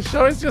schmo. The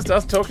show is just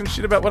us talking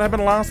shit about what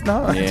happened last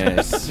night.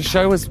 Yes. The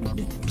show was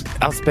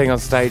us being on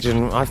stage,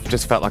 and I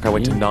just felt like I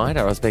went to NIDA.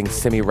 I was being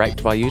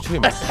semi-raped by you two.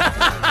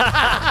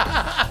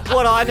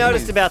 What I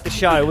noticed about the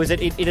show was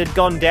that it had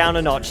gone down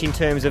a notch in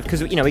terms of,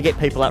 because we get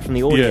people out from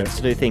the audience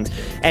to do things,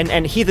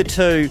 and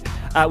hitherto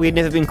we had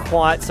never been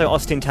quite so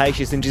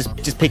ostentatious and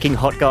just picking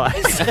hot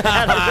guys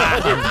out of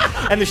the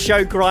audience, and the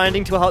show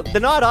grinding to a halt. The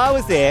night I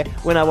was there,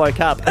 when I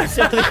woke up,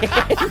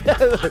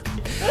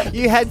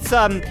 you had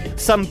some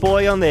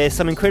boy on there,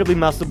 some incredibly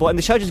muscled boy, and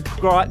the show just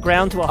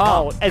ground to a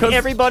halt, and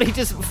everybody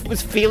just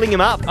was feeling him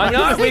up. I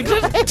know, we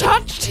just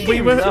touched him We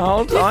were the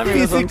whole time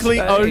he was on physically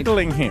stage.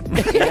 ogling him.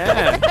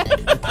 Yeah.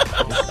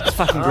 It's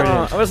fucking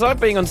brilliant. It was like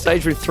being on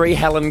stage with 3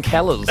 Helen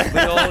Kellers. We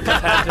all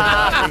just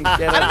had to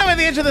get I don't know where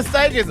the edge of the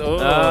stage is. Oh,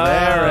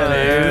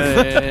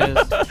 there it is.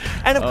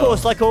 And of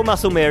course, like all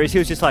Muscle Marys, he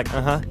was just like,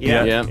 yeah.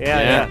 Yeah.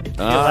 Feel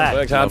that.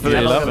 Worked hard for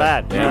Yeah, this. look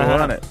at that. He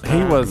won it.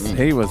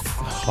 He was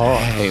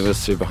hot. He was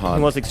super hot.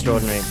 He was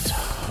extraordinary.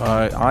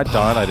 I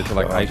dilated to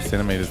like 8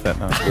 centimetres that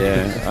night.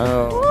 Yeah.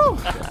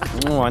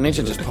 Oh, I need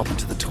to just pop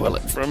into the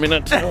toilet for a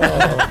minute.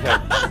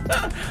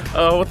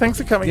 Oh, well, thanks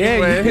for coming in,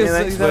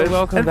 Wes. You're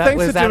welcome. And That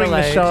thanks was for doing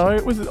Adelaide. the show.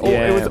 It was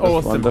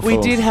awesome. wonderful. We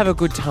did have a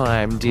good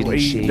time, didn't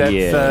she?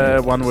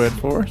 That's one word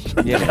for it.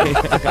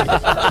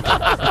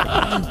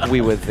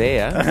 We were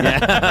there.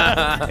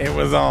 It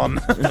was on.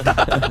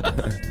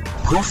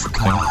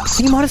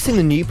 So you might have seen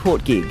the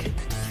Newport gig.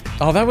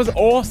 Oh, that was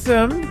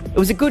awesome. It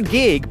was a good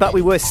gig, but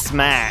we were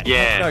smashed.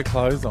 No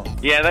clothes on.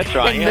 Yeah, that's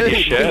right. You had your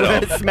We shirt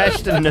were off.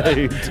 smashed and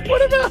nude.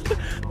 What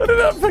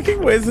about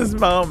fucking Wes's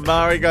mum?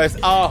 Mari goes,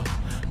 oh,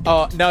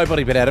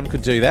 nobody but Adam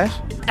could do that.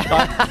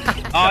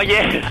 Oh,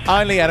 yeah.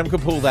 Only Adam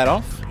could pull that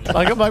off.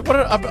 Like, I'm like,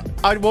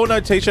 I wore no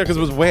t-shirt because it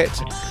was wet.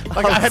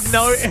 Like, I had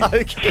no,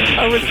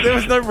 there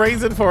was no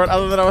reason for it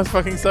other than I was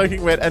fucking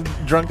soaking wet and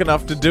drunk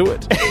enough to do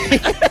it.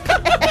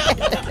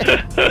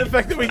 The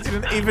fact that we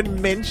didn't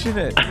even mention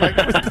it, like,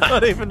 it was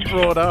not even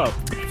brought up.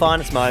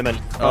 Finest moment.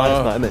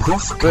 But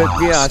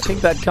yeah, I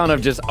think that kind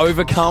of just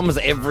overcomes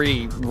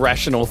every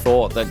rational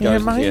thought that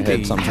goes into your maybe.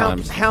 head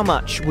sometimes. How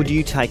much would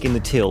you take in the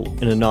till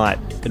in a night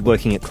at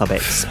working at Club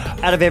X?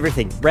 Out of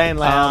everything. Ram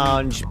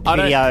Lounge, I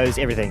don't- videos,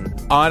 everything.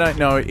 I don't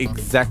know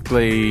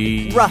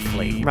exactly.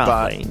 Roughly.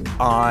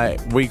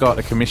 But we got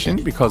a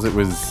commission because it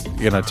was,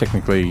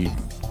 technically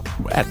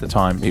at the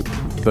time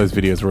those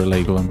videos were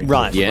illegal and we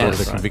Right. got Yes.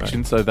 the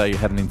conviction, so they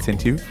had an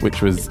incentive, which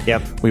was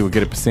Yep. we would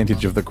get a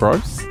percentage of the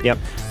gross. Yep.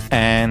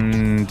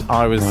 And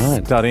I was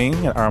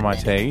studying at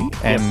RMIT,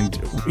 and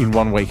in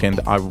one weekend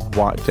I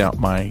wiped out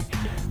my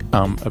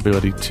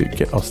ability to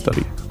get off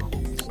study.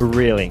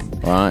 Really?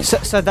 Right.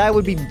 So they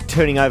would be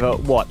turning over,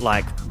 what,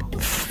 like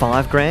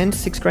 $5,000,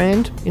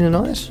 $6,000 in a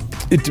night?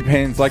 It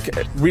depends. Like,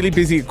 really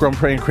busy at Grand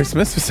Prix and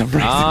Christmas for some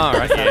reason. Oh,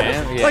 right,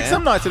 yeah. Like,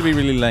 some nights it'd be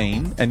really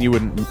lean, and you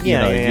wouldn't,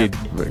 you'd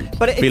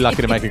be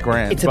lucky to make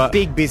 $1,000. It's a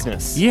big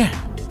business. Yeah.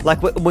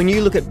 Like, when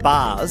you look at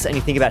bars and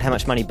you think about how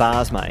much money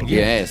bars make,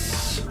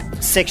 Yes.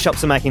 sex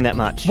shops are making that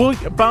much. Well,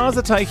 bars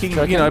are taking,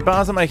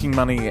 bars are making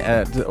money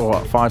at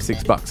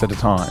 $5-6 at a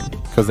time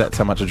because that's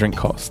how much a drink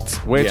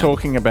costs. We're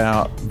talking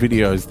about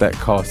videos that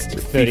cost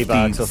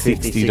 $30 or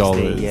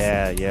 $60.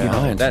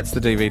 Yeah. That's the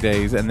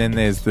DVDs, and then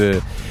there's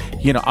the,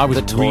 I was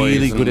The toys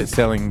really good and- at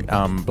selling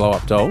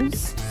blow-up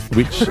dolls,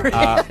 which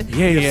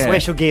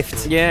Special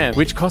gifts. Yeah.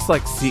 which cost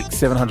like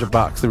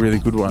 $600-700, the really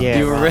good ones. Yeah.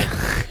 You were right.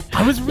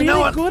 I was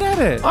really good at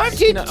it.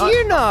 Do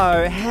you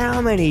know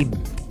how many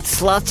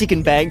sluts you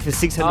can bang for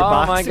 $600.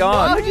 Oh, my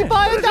God. Why would you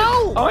buy a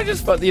doll? I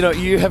just thought,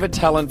 you have a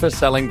talent for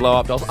selling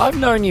blow-up dolls. I've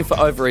known you for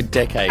over a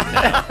decade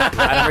now,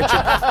 Adam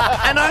Richard,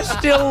 and I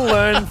still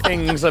learn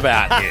things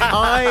about you.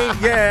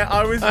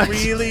 I was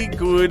really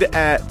good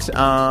at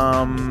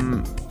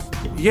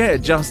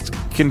just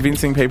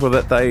convincing people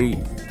that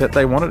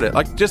they wanted it,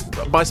 like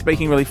just by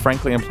speaking really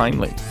frankly and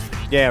plainly.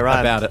 Yeah, right.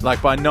 About it,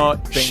 like by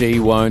not. She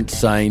won't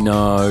say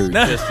no.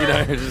 No. Just,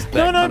 just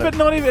that No, but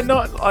not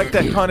like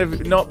that kind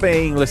of, not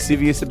being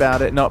lascivious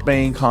about it, not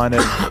being kind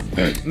of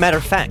matter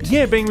of fact.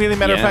 Yeah, being really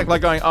matter of Yeah. fact,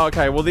 like going, oh,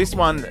 okay, well this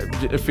one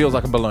it feels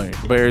like a balloon,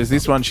 whereas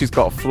this one she's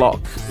got flock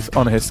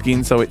on her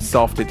skin, so it's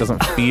soft. It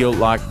doesn't feel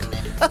like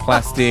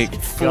plastic.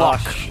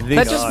 Flock.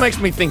 That just makes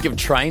me think of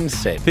train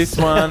sets. This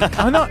one,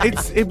 I know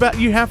but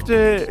you have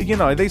to,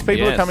 these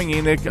people are Yes. coming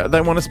in.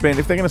 They want to spend,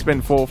 if they're going to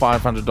spend $400 or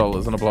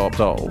 $500 on a blow up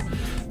doll,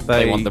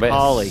 They want the best.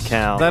 Holy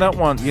cow. They don't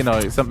want,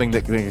 something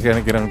that they're going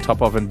to get on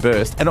top of and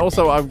burst. And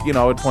also, I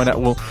would point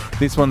out, well,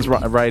 this one's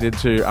rated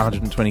to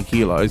 120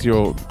 kilos.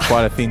 You're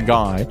quite a thin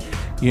guy.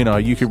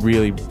 You could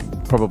really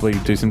probably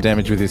do some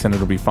damage with this and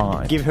it'll be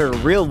fine. Give her a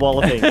real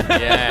walloping.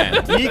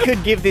 Yeah. You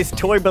could give this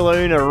toy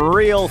balloon a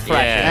real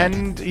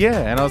thrashing. Yeah.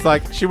 And I was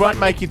like, she won't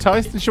make you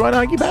toast and she won't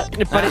argue back.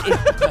 But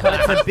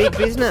it's a big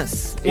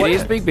business. It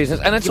is big business,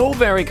 and it's all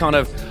very kind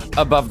of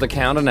above the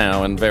counter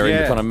now, and very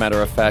Yeah. kind of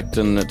matter of fact,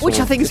 and it's Which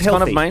I think is it's kind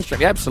healthy. of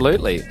mainstream. Yeah,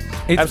 absolutely,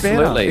 It's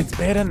absolutely. better. It's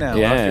better now.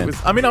 Yeah.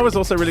 I was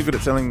also really good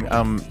at selling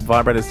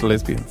vibrators to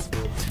lesbians.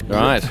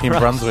 Right. In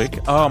Brunswick.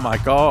 Oh my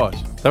god.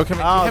 They were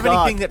coming, do you have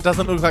God. anything that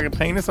doesn't look like a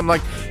penis? I'm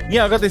like,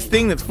 yeah, I got this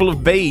thing that's full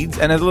of beads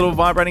and has a little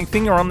vibrating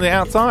finger on the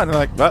outside. And they're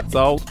like, that's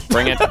old.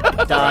 Bring it.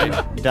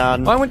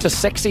 Done. I went to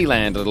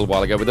Sexyland a little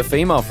while ago with a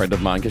female friend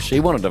of mine because she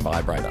wanted a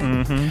vibrator,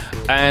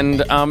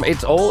 and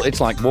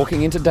it's like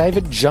walking into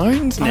David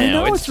Jones now. I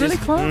know, it's really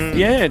just- classy.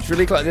 Yeah, it's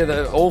really close.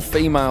 They're all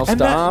female And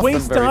staff. we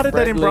and very started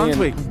that in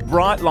friendly Brunswick.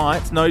 Bright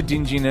lights, no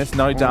dinginess,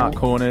 no dark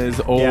corners,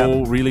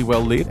 all really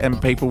well lit, and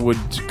people would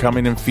come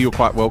in and feel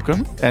quite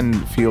welcome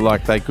and feel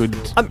like they could.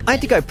 I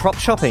had to go prop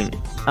shopping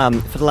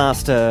for the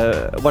last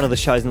one of the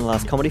shows in the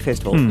last comedy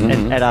festival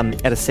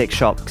at a sex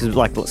shop because it was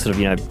like sort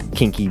of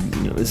kinky,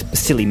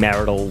 silly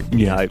marital,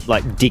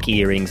 like dick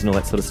earrings and all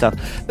that sort of stuff.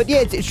 But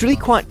yeah, it's really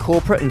quite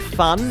corporate and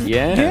fun,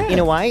 Yeah. in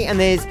a way.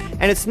 And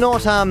it's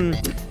not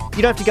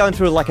you don't have to go in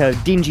through like a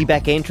dingy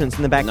back entrance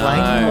in the back lane.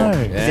 No.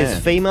 Because there's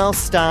female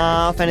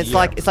staff and it's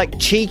like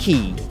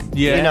cheeky.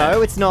 Yeah.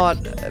 It's not,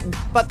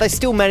 but they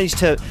still manage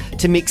to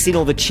mix in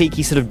all the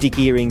cheeky sort of dick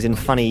earrings and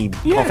funny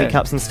coffee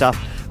cups and stuff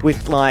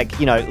with like,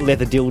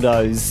 leather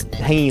dildos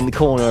hanging in the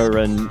corner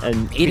and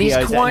It is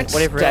videos quite and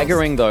whatever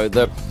staggering, though.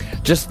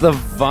 Just the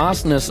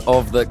vastness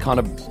of the kind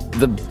of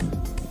the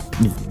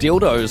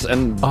dildos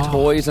and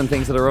toys and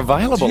things that are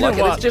available. Do you know Like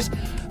what? it's just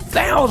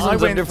thousands I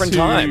of went different to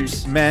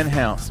times. Man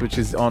House, which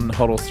is on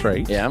Hoddle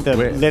Street. Yeah. The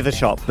Where- leather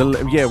shop.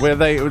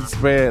 It's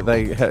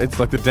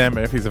like the Dan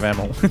Murphys of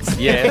Amel.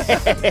 Yes.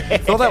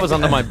 Thought that was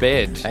under my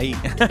bed.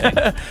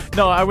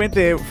 No, I went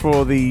there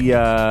for the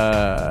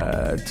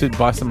to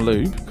buy some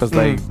lube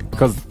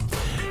because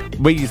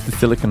we use the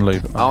silicone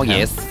lube. Oh,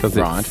 yes. because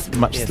Right. it's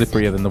much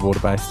slipperier than the water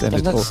based, and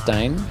Doesn't that it's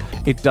stain?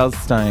 it does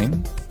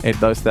stain.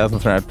 Those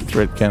 1,300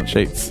 thread count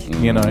sheets,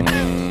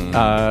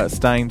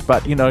 stained.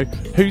 But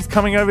who's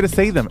coming over to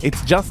see them?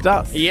 It's just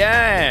us.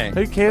 Yeah.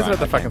 Who cares about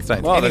the fucking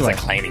stains? Well, Anyway. there's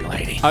a cleaning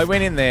lady. I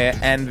went in there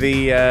and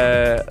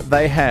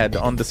they had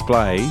on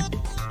display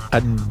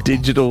a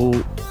digital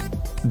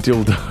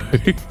dildo.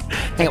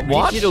 Hang on,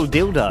 what? Digital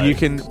dildo. You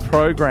can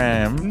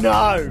program.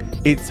 No.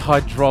 It's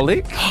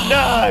hydraulic.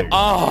 No.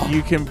 Oh.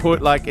 You can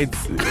put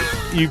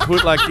you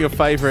put like your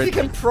favorite. You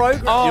can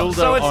program. Oh, dildo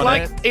so it's on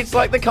like it. it's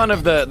like the kind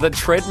of the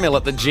treadmill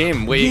at the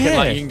gym where you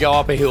Yeah. can you can go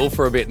up a hill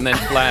for a bit and then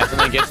flat and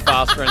then gets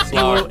faster and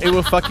slower. It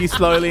will fuck you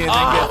slowly and then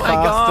Oh get my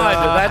faster.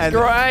 God, that's and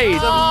great.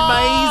 It's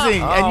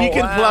amazing. Oh, And you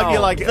can plug wow.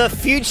 your like The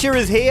future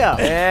is here.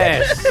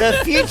 Yes.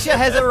 The future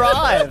has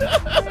arrived.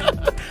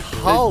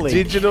 Holy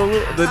digital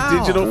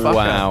fucker.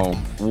 Wow.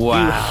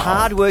 Wow. You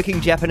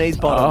hard-working Japanese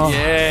bottom.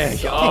 Yeah.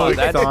 Oh,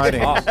 that's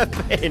exciting.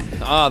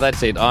 Oh,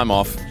 that's it. I'm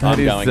off. That I'm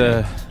is,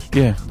 going.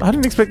 yeah, I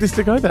didn't expect this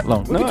to go that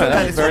long. No, We've been talking about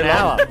that's this for very an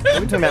hour. We've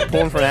been talking about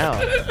porn for an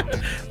hour.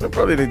 We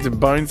probably need to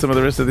bone some of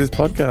the rest of this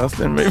podcast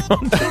and move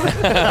on.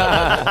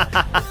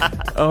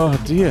 Oh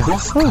dear.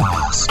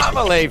 I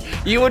believe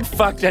you would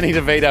fuck Danny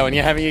DeVito and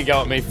you're having a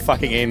go at me for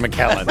fucking Ian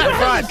McKellen.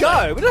 Right,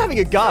 go. We're not having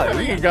a go.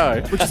 There you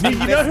go. You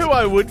know who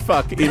I would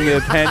fuck in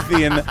the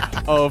pantheon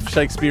of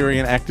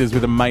Shakespearean actors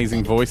with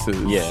amazing voices?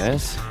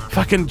 Yes.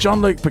 Fucking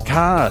Jean-Luc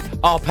Picard.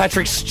 Oh,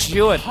 Patrick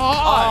Stewart.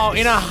 Oh,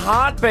 in a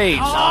heartbeat.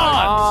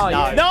 Oh,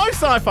 yeah. No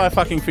sci-fi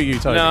fucking for you,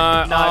 Toby.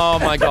 No. Oh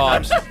my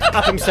God.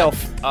 Up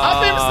himself.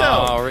 Up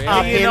himself. Oh, really?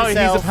 Up You know, he's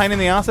himself. a pain in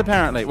the ass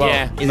apparently. Well,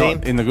 Yeah. Is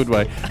not he? in the good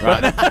way.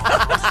 Right.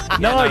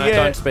 No, no,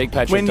 don't speak,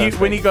 Patrick, When don't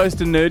when he speak. goes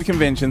to nerd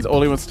conventions,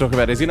 all he wants to talk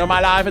about is, my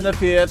life in the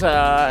theatre,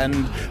 and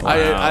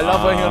I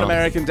love working on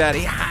American Dad.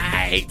 He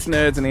hates hates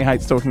nerds and he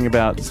hates talking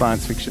about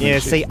science fiction. Yeah,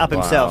 and shit. see, up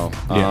himself.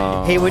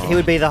 Yeah. He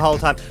would be the whole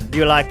time.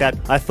 You like that?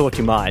 I thought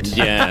you might.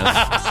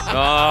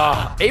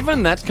 Yes.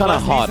 Even that's kind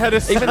of Plus, hot. he's had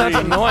a Even that's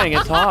string. annoying.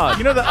 It's hard.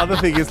 You know, the other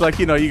thing is, like,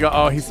 you know, you go,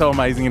 oh, he's so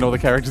amazing in all the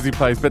characters he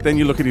plays, but then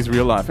you look at his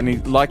real life, and he,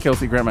 like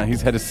Kelsey Grammer,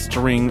 he's had a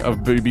string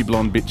of booby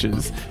blonde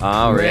bitches.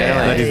 Oh, really?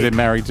 That he's been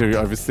married to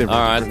over several.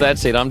 All right, different-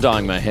 that's it. I'm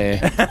dyeing my hair.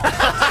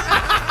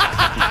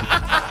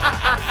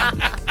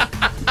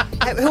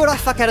 Who would I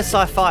fuck out of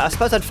sci-fi? I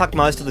suppose I'd fuck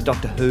most of the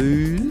Doctor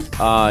Who's.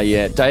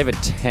 Yeah, David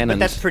Tennant.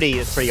 But that's a pretty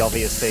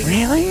obvious thing.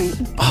 Really?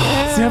 See,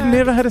 I've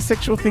never had a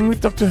sexual thing with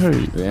Doctor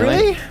Who.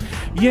 Really?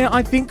 Yeah,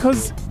 I think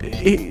because,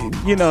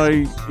 you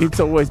know, it's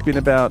always been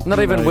about... Not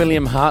you even know-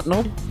 William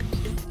Hartnell?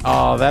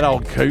 Oh, that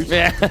old coot.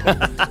 Yeah.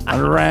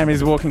 And ram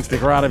his walking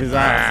stick right up his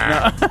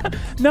ass.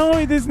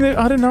 No, there's no...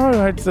 I don't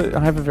know. I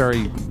have a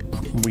very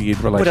weird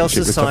relationship What else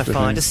is with Doctor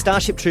sci-fi? Who. Does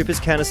Starship Troopers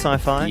count as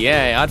sci-fi?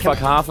 Yeah, I'd fuck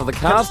half of the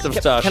cast of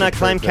Starship Can I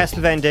claim Troopers.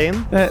 Casper Van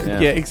Diem? Yeah,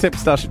 except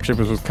Starship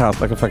Troopers was cast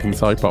like a fucking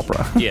soap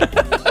opera. Yeah.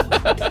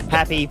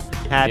 Happy.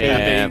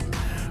 Yeah.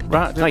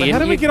 Right, No, but how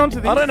do we get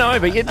onto this? I don't know,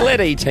 but you'd let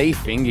E.T.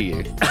 finger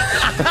you.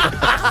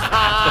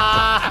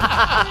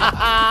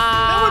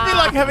 That would be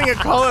like having a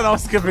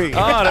colonoscopy.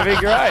 Oh, that'd be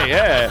great,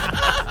 yeah.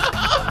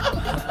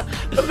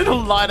 A little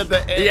light at the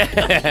end.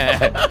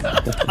 Yeah.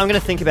 I'm going to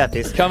think about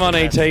this. Come on,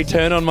 E.T.,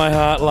 turn on my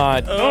heart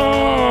light.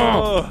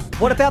 Oh.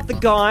 What about the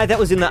guy that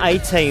was in the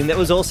A-Team that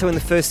was also in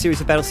the first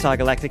series of Battlestar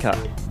Galactica?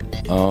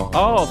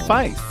 Oh.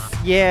 Face.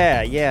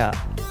 Yeah. Yeah.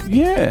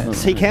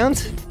 Does he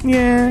count?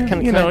 Yeah. Can-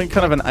 you can know, I- in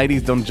kind of an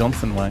 80s Don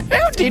Johnson way.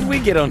 How did we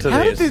get onto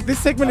How did this? this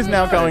segment is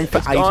now going for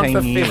It's 18 gone for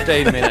years.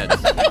 15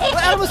 minutes. Well,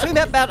 I was thinking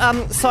about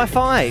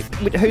sci-fi.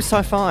 Who's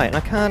sci-fi? And I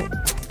can't...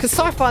 Because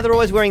sci-fi, they're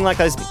always wearing like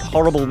those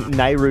horrible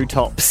Nehru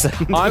tops.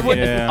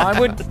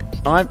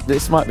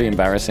 This might be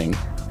embarrassing.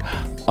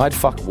 I'd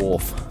fuck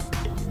Worf.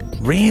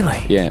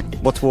 Really? Yeah,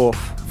 What's Worf?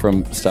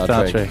 from Star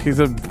Trek. He's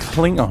a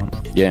Klingon.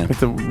 Yeah.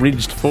 With a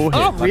ridged forehead.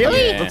 Oh,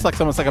 really? Yeah. Looks like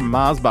someone's like a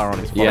Mars bar on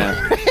his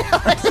forehead.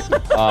 Yeah.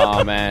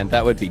 Oh, man,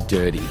 that would be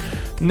dirty.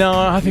 No,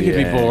 I think it'd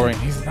be Yeah. boring.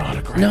 He's not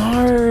a great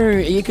No,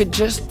 you could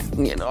just,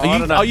 you know, I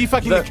don't know. Are you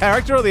fucking the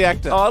character or the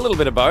actor? Oh, a little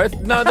bit of both.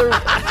 No, the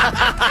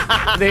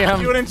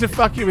You want him to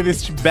fuck you with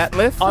his bat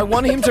left? I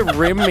want him to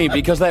rim me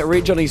because that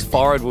ridge on his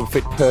forehead will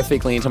fit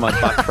perfectly into my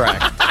butt crack.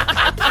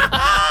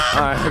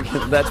 I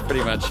reckon that's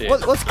pretty much it.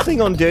 What's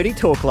Klingon dirty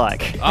talk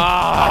like?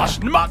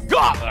 my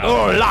God!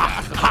 Oh,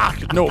 la!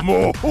 No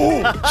more!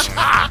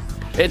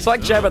 It's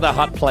like Jabba the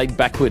Hutt played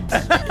backwards.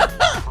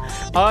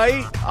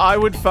 I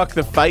would fuck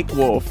the fake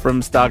Worf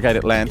from Stargate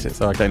Atlantis.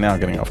 Okay, now I'm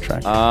getting off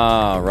track.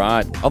 Ah,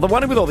 right. Oh, the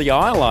one with all the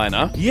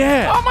eyeliner.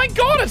 Yeah. Oh my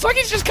God! It's like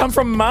he's just come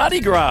from Mardi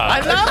Gras. I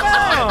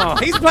love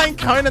it! He's playing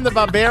Conan the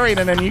Barbarian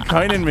in a new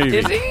Conan movie.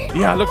 Is he?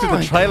 Yeah, I looked at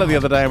the trailer the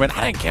other day and went,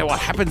 I don't care what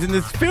happens in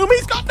this film,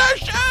 he's got no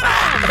shirt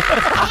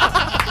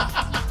on!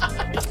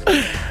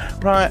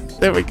 Right,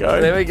 there we go.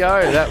 There we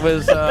go. That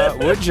was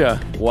would ya?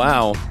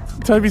 Wow.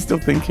 Toby's still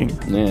thinking.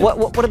 Yeah.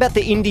 What about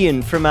the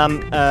Indian from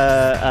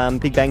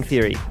Big Bang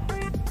Theory?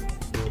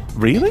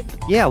 Really?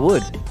 Yeah, I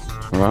would.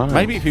 Right.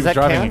 Maybe if he Does was that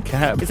driving count? a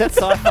cab. Is that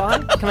sci-fi?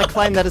 Can I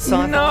claim that as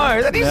sci-fi?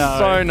 No, that is No.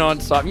 so not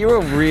sci-fi. You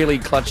were really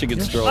clutching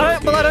at straws. I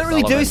don't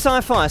really do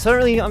sci-fi, so I don't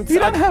really. You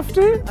don't have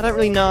to. I don't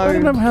really know. I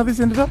don't know how this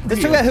ended up.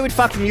 Let's talk about who would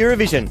fuck from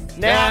Eurovision.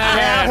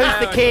 Now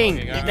who's the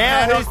king?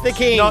 Now who's the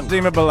king? Not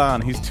Dima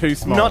Bilan, he's too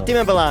small. Not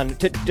Dimmu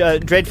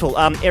Borgir. Dreadful.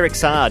 Eric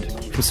Saad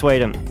from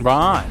Sweden.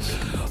 Right.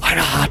 I had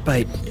a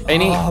heartbeat.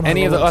 Any of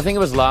the? Lord. I think it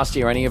was last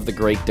year. Any of the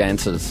Greek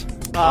dancers.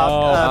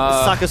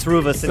 Suckus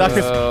Rufus.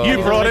 Suckers, you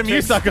brought him,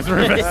 you suckers,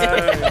 Rufus.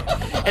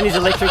 And his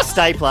electric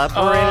stapler.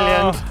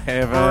 Brilliant.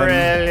 Heaven.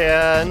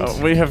 Brilliant.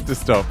 Oh, we have to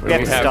stop. We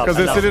have to stop. Because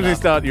as soon as we Enough.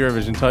 start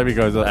Eurovision, Toby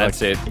goes up.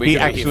 That's like, it. We he could be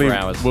here actually for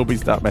hours. will be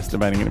start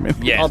masturbating in a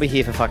minute. Yeah. I'll be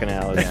here for fucking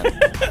hours.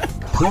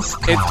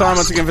 It's time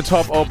once again for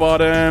Top or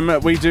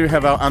Bottom. We do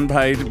have our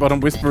unpaid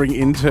bottom whispering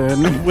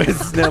intern, Wes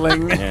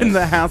Snelling, in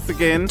the house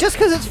again. Just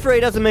because it's free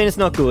doesn't mean it's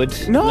not good.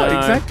 No,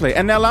 exactly.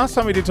 And now last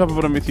time we did Top or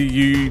Bottom with you,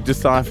 you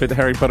deciphered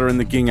Harry Potter and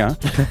the Ginger,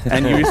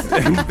 and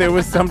and there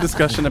was some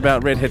discussion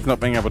about redheads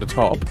not being able to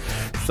top.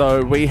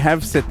 So we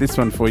have set this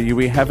one for you.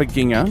 We have a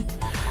Ginger,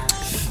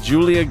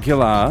 Julia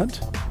Gillard,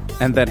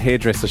 and that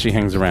hairdresser she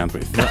hangs around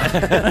with.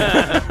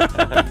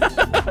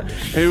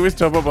 Who is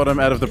top or bottom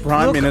out of the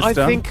Prime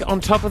Minister? I think on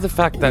top of the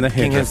fact that And the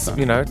gingers,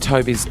 hairdresser.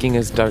 Toby's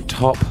gingers don't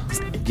top,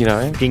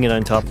 Ginga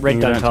don't top. Red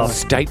Ginga don't don't top.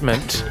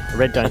 statement.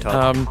 Red don't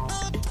top.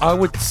 I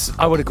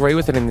would agree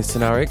with it in this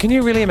scenario. Can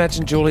you really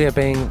imagine Julia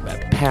being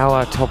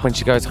power top when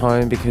she goes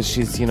home because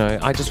she's,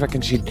 I just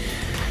reckon she'd.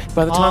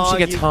 By the time she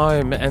gets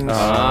home and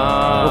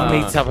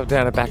meets up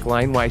down a back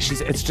laneway,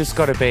 it's just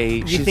got to be.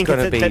 You She's think got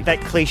to it's be. that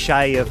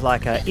cliche of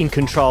like in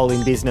control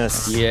in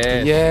business.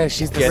 Yeah. Yeah,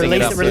 she's the Getting it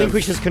Release, up there.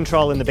 relinquishes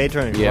control in the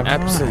bedroom. Yeah.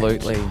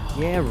 Absolutely.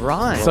 Yeah,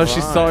 right. So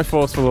she's so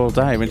forceful all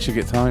day. When she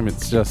gets home,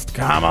 it's just,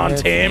 come on, Get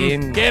Tim,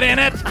 in. get in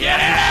it, get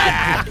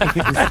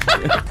in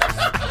it.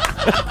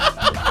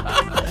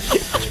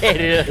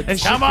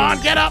 Come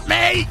on, get up,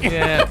 mate!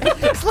 Yeah.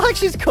 It's like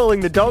she's calling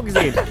the dogs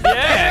in.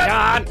 Yeah,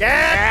 come on.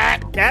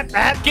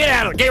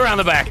 Get around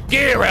the back.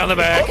 Get around the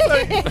back.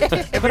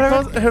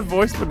 Because her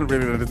voice wouldn't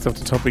really lend itself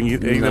to topping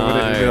it either. No. Would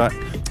it? It'd be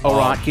like, all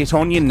right, get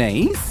on your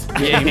knees.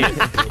 Yeah.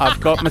 I've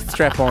got my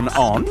strap-on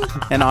on,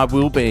 and I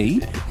will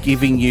be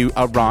giving you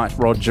a right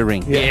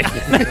rogering. Yeah.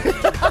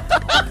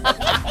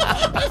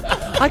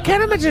 I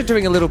can imagine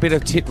doing a little bit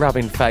of tit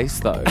rubbing face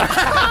though.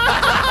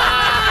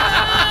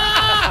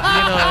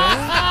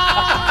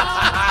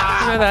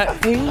 You know that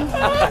thing?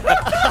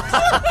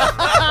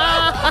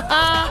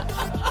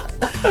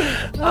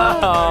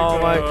 Oh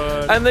my!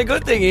 And the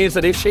good thing is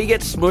that if she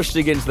gets smushed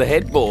against the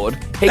headboard,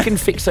 he can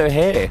fix her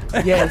hair.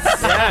 Yes.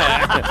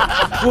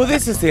 Yeah. Well,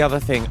 this is the other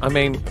thing. I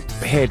mean,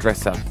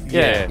 hairdresser.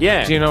 Yeah.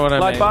 Yeah. Do you know what I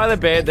like mean? by the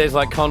bed, there's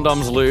like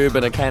condoms, lube,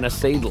 and a can of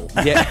Seedle.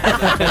 Yeah.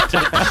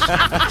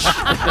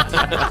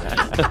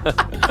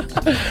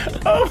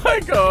 Oh my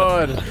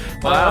god!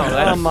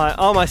 Wow.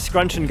 Oh my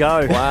scrunch and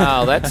go.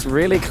 Wow, that's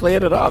really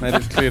cleared it up. That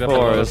has cleared up a for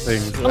lot of us.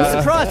 things. I'm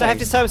surprised. I have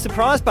to say I'm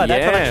surprised by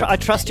that, but Yeah. I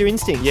trust your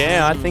instincts.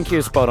 Yeah, I think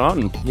you're spot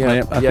on.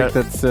 Yeah, I Yeah.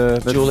 think that's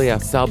Julia,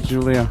 sub.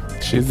 Julia.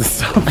 She's a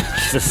sub.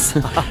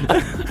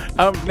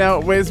 Now,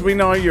 Wes, we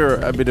know you're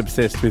a bit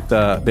obsessed with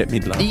Bette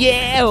Midler.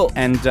 Yeah.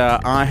 And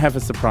I have a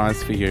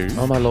surprise for you.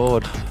 Oh my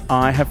lord.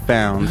 I have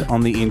found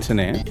on the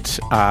internet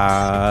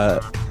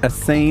a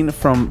scene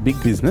from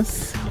Big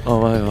Business Oh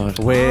my god.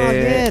 where Oh,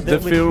 yeah, the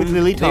with film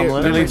Lily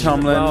Tomlin. Lily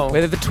Tomlin,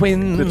 Where are the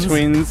twins? the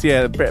twins,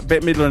 yeah,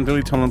 Bette Midler and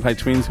Lily Tomlin play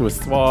twins who are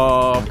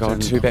swapped. God,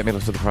 and- 2 Bette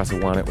Midler for the price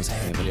of 1. It was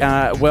heavy.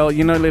 well,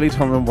 you know, Lily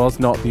Tomlin was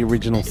not the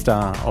original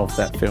star of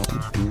that film.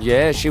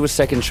 Yeah, she was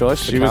second choice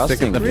for She was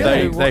casting. second.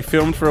 Really? They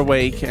filmed for a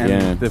week, and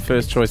Yeah. the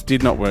first choice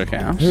did not work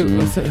out. Who?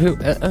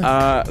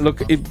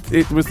 Look,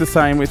 it was the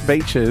same with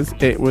Beaches.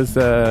 It was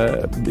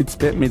it's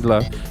Bette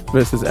Midler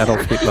versus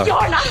Adolf Hitler.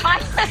 You're not my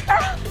sister!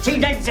 Sie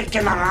nennt sich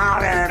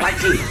Generale, weil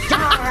sie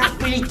Jahre als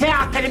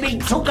Militärakademie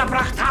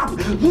zugebracht haben,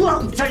 nur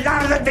um zu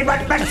lernen, wie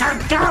man besser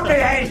Gabel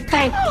hält.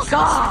 Thank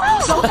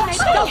God. So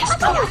ghastly.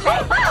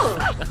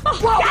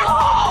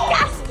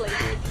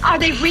 Are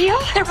they real?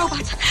 They're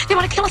robots. They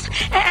want to kill us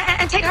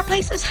and take our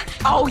places.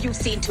 Oh, you've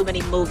seen too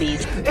many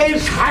movies.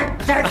 Ich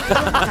hatte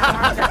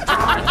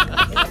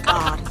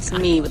God, it's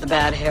me with a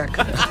bad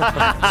haircut.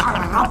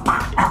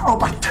 Europa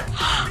erobert.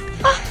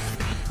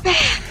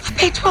 I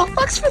paid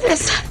 $12 for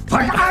this.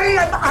 Von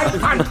allem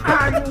Anfang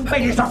an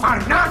bin ich so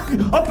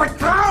verraten und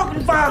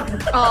betrogen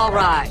worden. All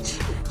right.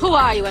 Who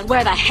are you and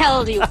where the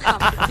hell do you come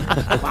from?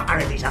 Über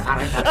alle diese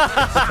Verräter.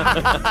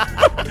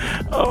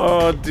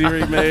 Oh,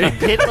 dearie me.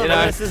 Hitler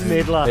versus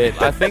Midler.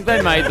 I think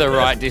they made the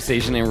right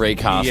decision in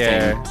recasting.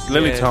 Yeah,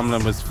 Lily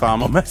Tomlin was far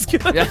more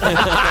masculine.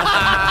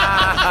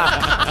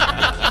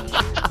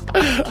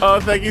 Oh,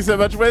 thank you so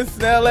much, Wes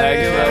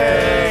Snelling.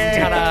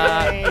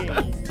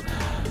 Ta-da.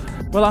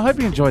 Well, I hope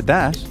you enjoyed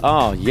that.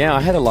 Oh, yeah,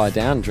 I had to lie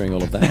down during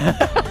all of that.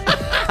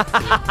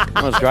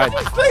 That was great.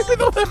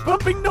 With all that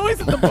bumping noise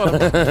at the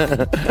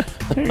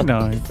bottom. Who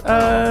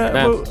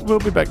knows? We'll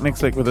be back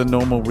next week with a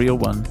normal, real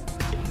one.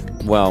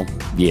 Well,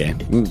 yeah.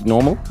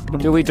 Normal?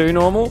 Do we do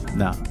normal?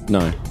 No.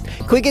 No.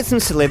 Can we get some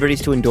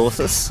celebrities to endorse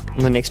us on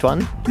the next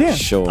one? Yeah.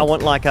 Sure. I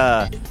want like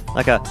a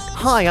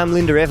hi, I'm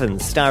Linda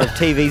Evans, star of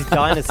TV's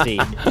Dynasty.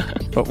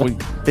 But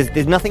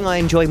There's nothing I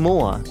enjoy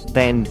more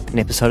than an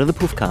episode of the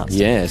Poofcast.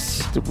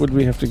 Yes. would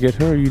we have to get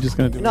her, or are you just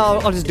going to do No,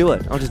 I'll just do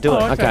it.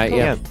 Oh, Okay,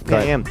 yeah.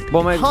 Great. Yeah.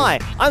 Well, maybe Hi,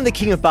 I'm the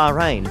King of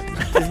Bahrain.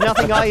 There's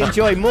nothing I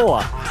enjoy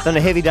more than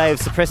a heavy day of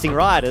suppressing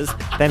rioters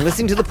than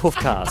listening to the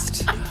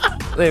Poofcast.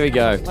 There we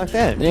go. Like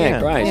that. Yeah,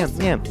 great.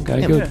 Yeah.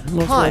 Okay, good.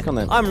 Let's Hi, work on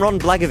that. I'm Ron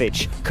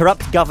Blagojevich,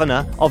 corrupt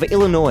governor of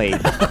Illinois.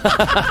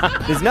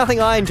 There's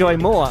nothing I enjoy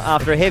more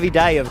after a heavy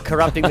day of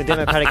corrupting the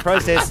democratic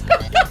process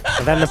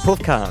than the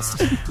Poofcast.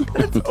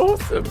 That's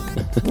awesome.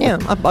 Yeah,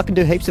 I can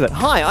do heaps of it.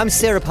 Hi, I'm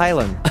Sarah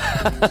Palin.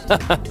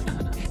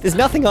 There's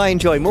nothing I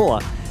enjoy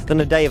more than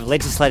a day of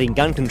legislating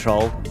gun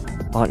control.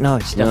 Oh, no,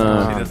 she doesn't.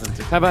 No.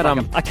 Oh. How about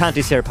I can't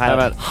do Sarah Palin.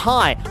 How about-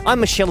 Hi, I'm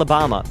Michelle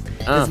Obama.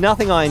 There's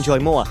nothing I enjoy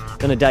more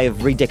than a day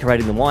of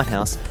redecorating the White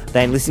House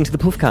than listening to the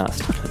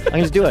Poofcast. I can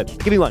just do it.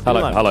 Give me one. Give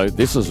me one. hello.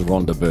 This is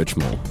Rhonda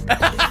Birchmore.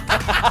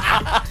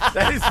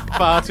 That is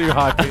far too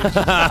high pitched.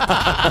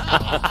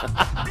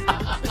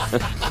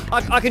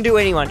 I can do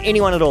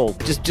anyone at all.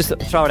 Just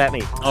throw it at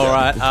me. All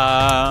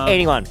right.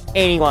 Anyone.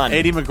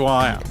 Eddie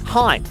Maguire.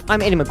 Hi,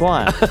 I'm Eddie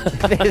Maguire.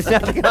 There's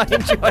nothing I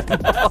enjoy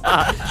more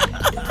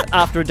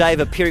after a day of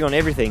appearing on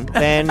everything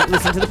than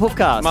listening to the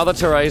Poofcast. Mother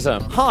Teresa.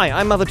 Hi,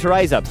 I'm Mother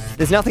Teresa.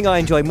 There's nothing I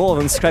enjoy more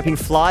than scraping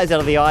flies out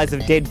of the eyes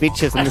of dead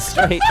bitches in the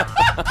street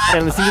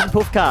than listening to the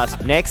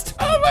Poofcast. Next.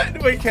 Oh,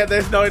 wait, we can.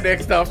 There's no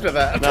next after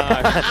that. No.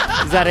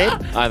 Is that it?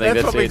 I think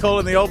That's what we it. call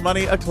in the old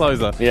money a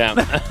closer. Yeah.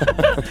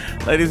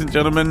 Ladies and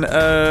gentlemen,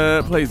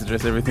 please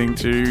address everything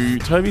to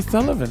Toby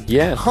Sullivan.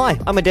 Yeah. Hi,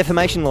 I'm a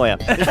defamation lawyer.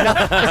 There's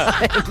nothing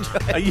I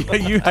enjoy. Are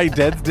you hey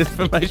Dad's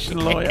defamation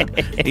lawyer?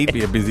 He'd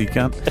be a busy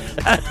cunt.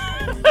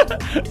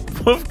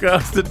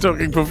 Puffcast at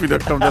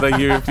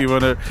talkingpuffy.com.au if you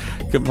want to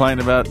complain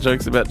about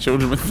jokes about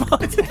children with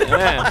flies.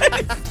 Yeah.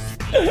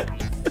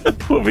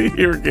 We'll be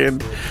here again,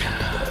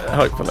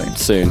 hopefully.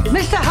 Soon.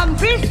 Mr.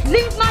 Humphries,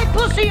 leave my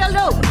pussy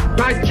alone.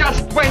 I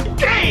just went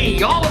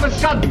gay all of a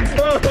sudden.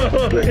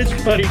 It's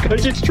funny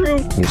because it's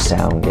true. You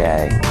sound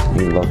gay.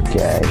 You look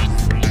gay.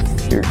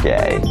 You're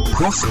gay.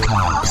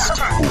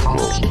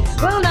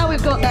 Well, now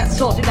we've got that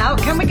sorted out,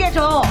 can we get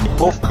on?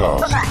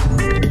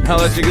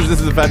 Hello, chickens. This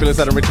is the fabulous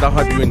Adam Richard. I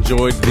hope you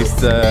enjoyed this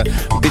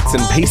bits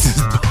and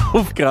pieces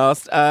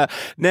podcast.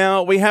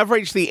 Now, we have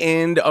reached the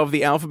end of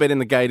the alphabet in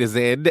the Gay to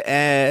Z,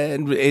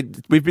 and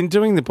we've been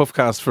doing the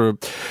podcast for,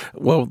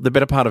 well, the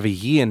better part of a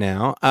year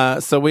now.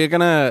 So we're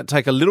going to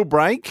take a little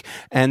break,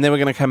 and then we're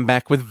going to come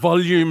back with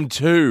Volume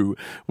 2,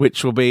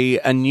 which will be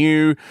a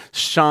new,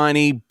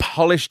 shiny,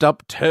 polished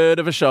up turd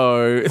of a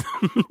show.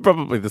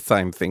 Probably the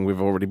same thing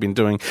we've already been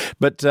doing.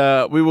 But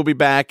we will be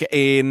back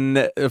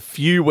in a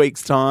few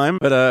weeks' time.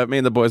 But me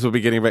and the boys will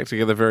be getting back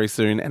together very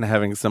soon and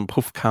having some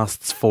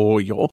poofcasts for you.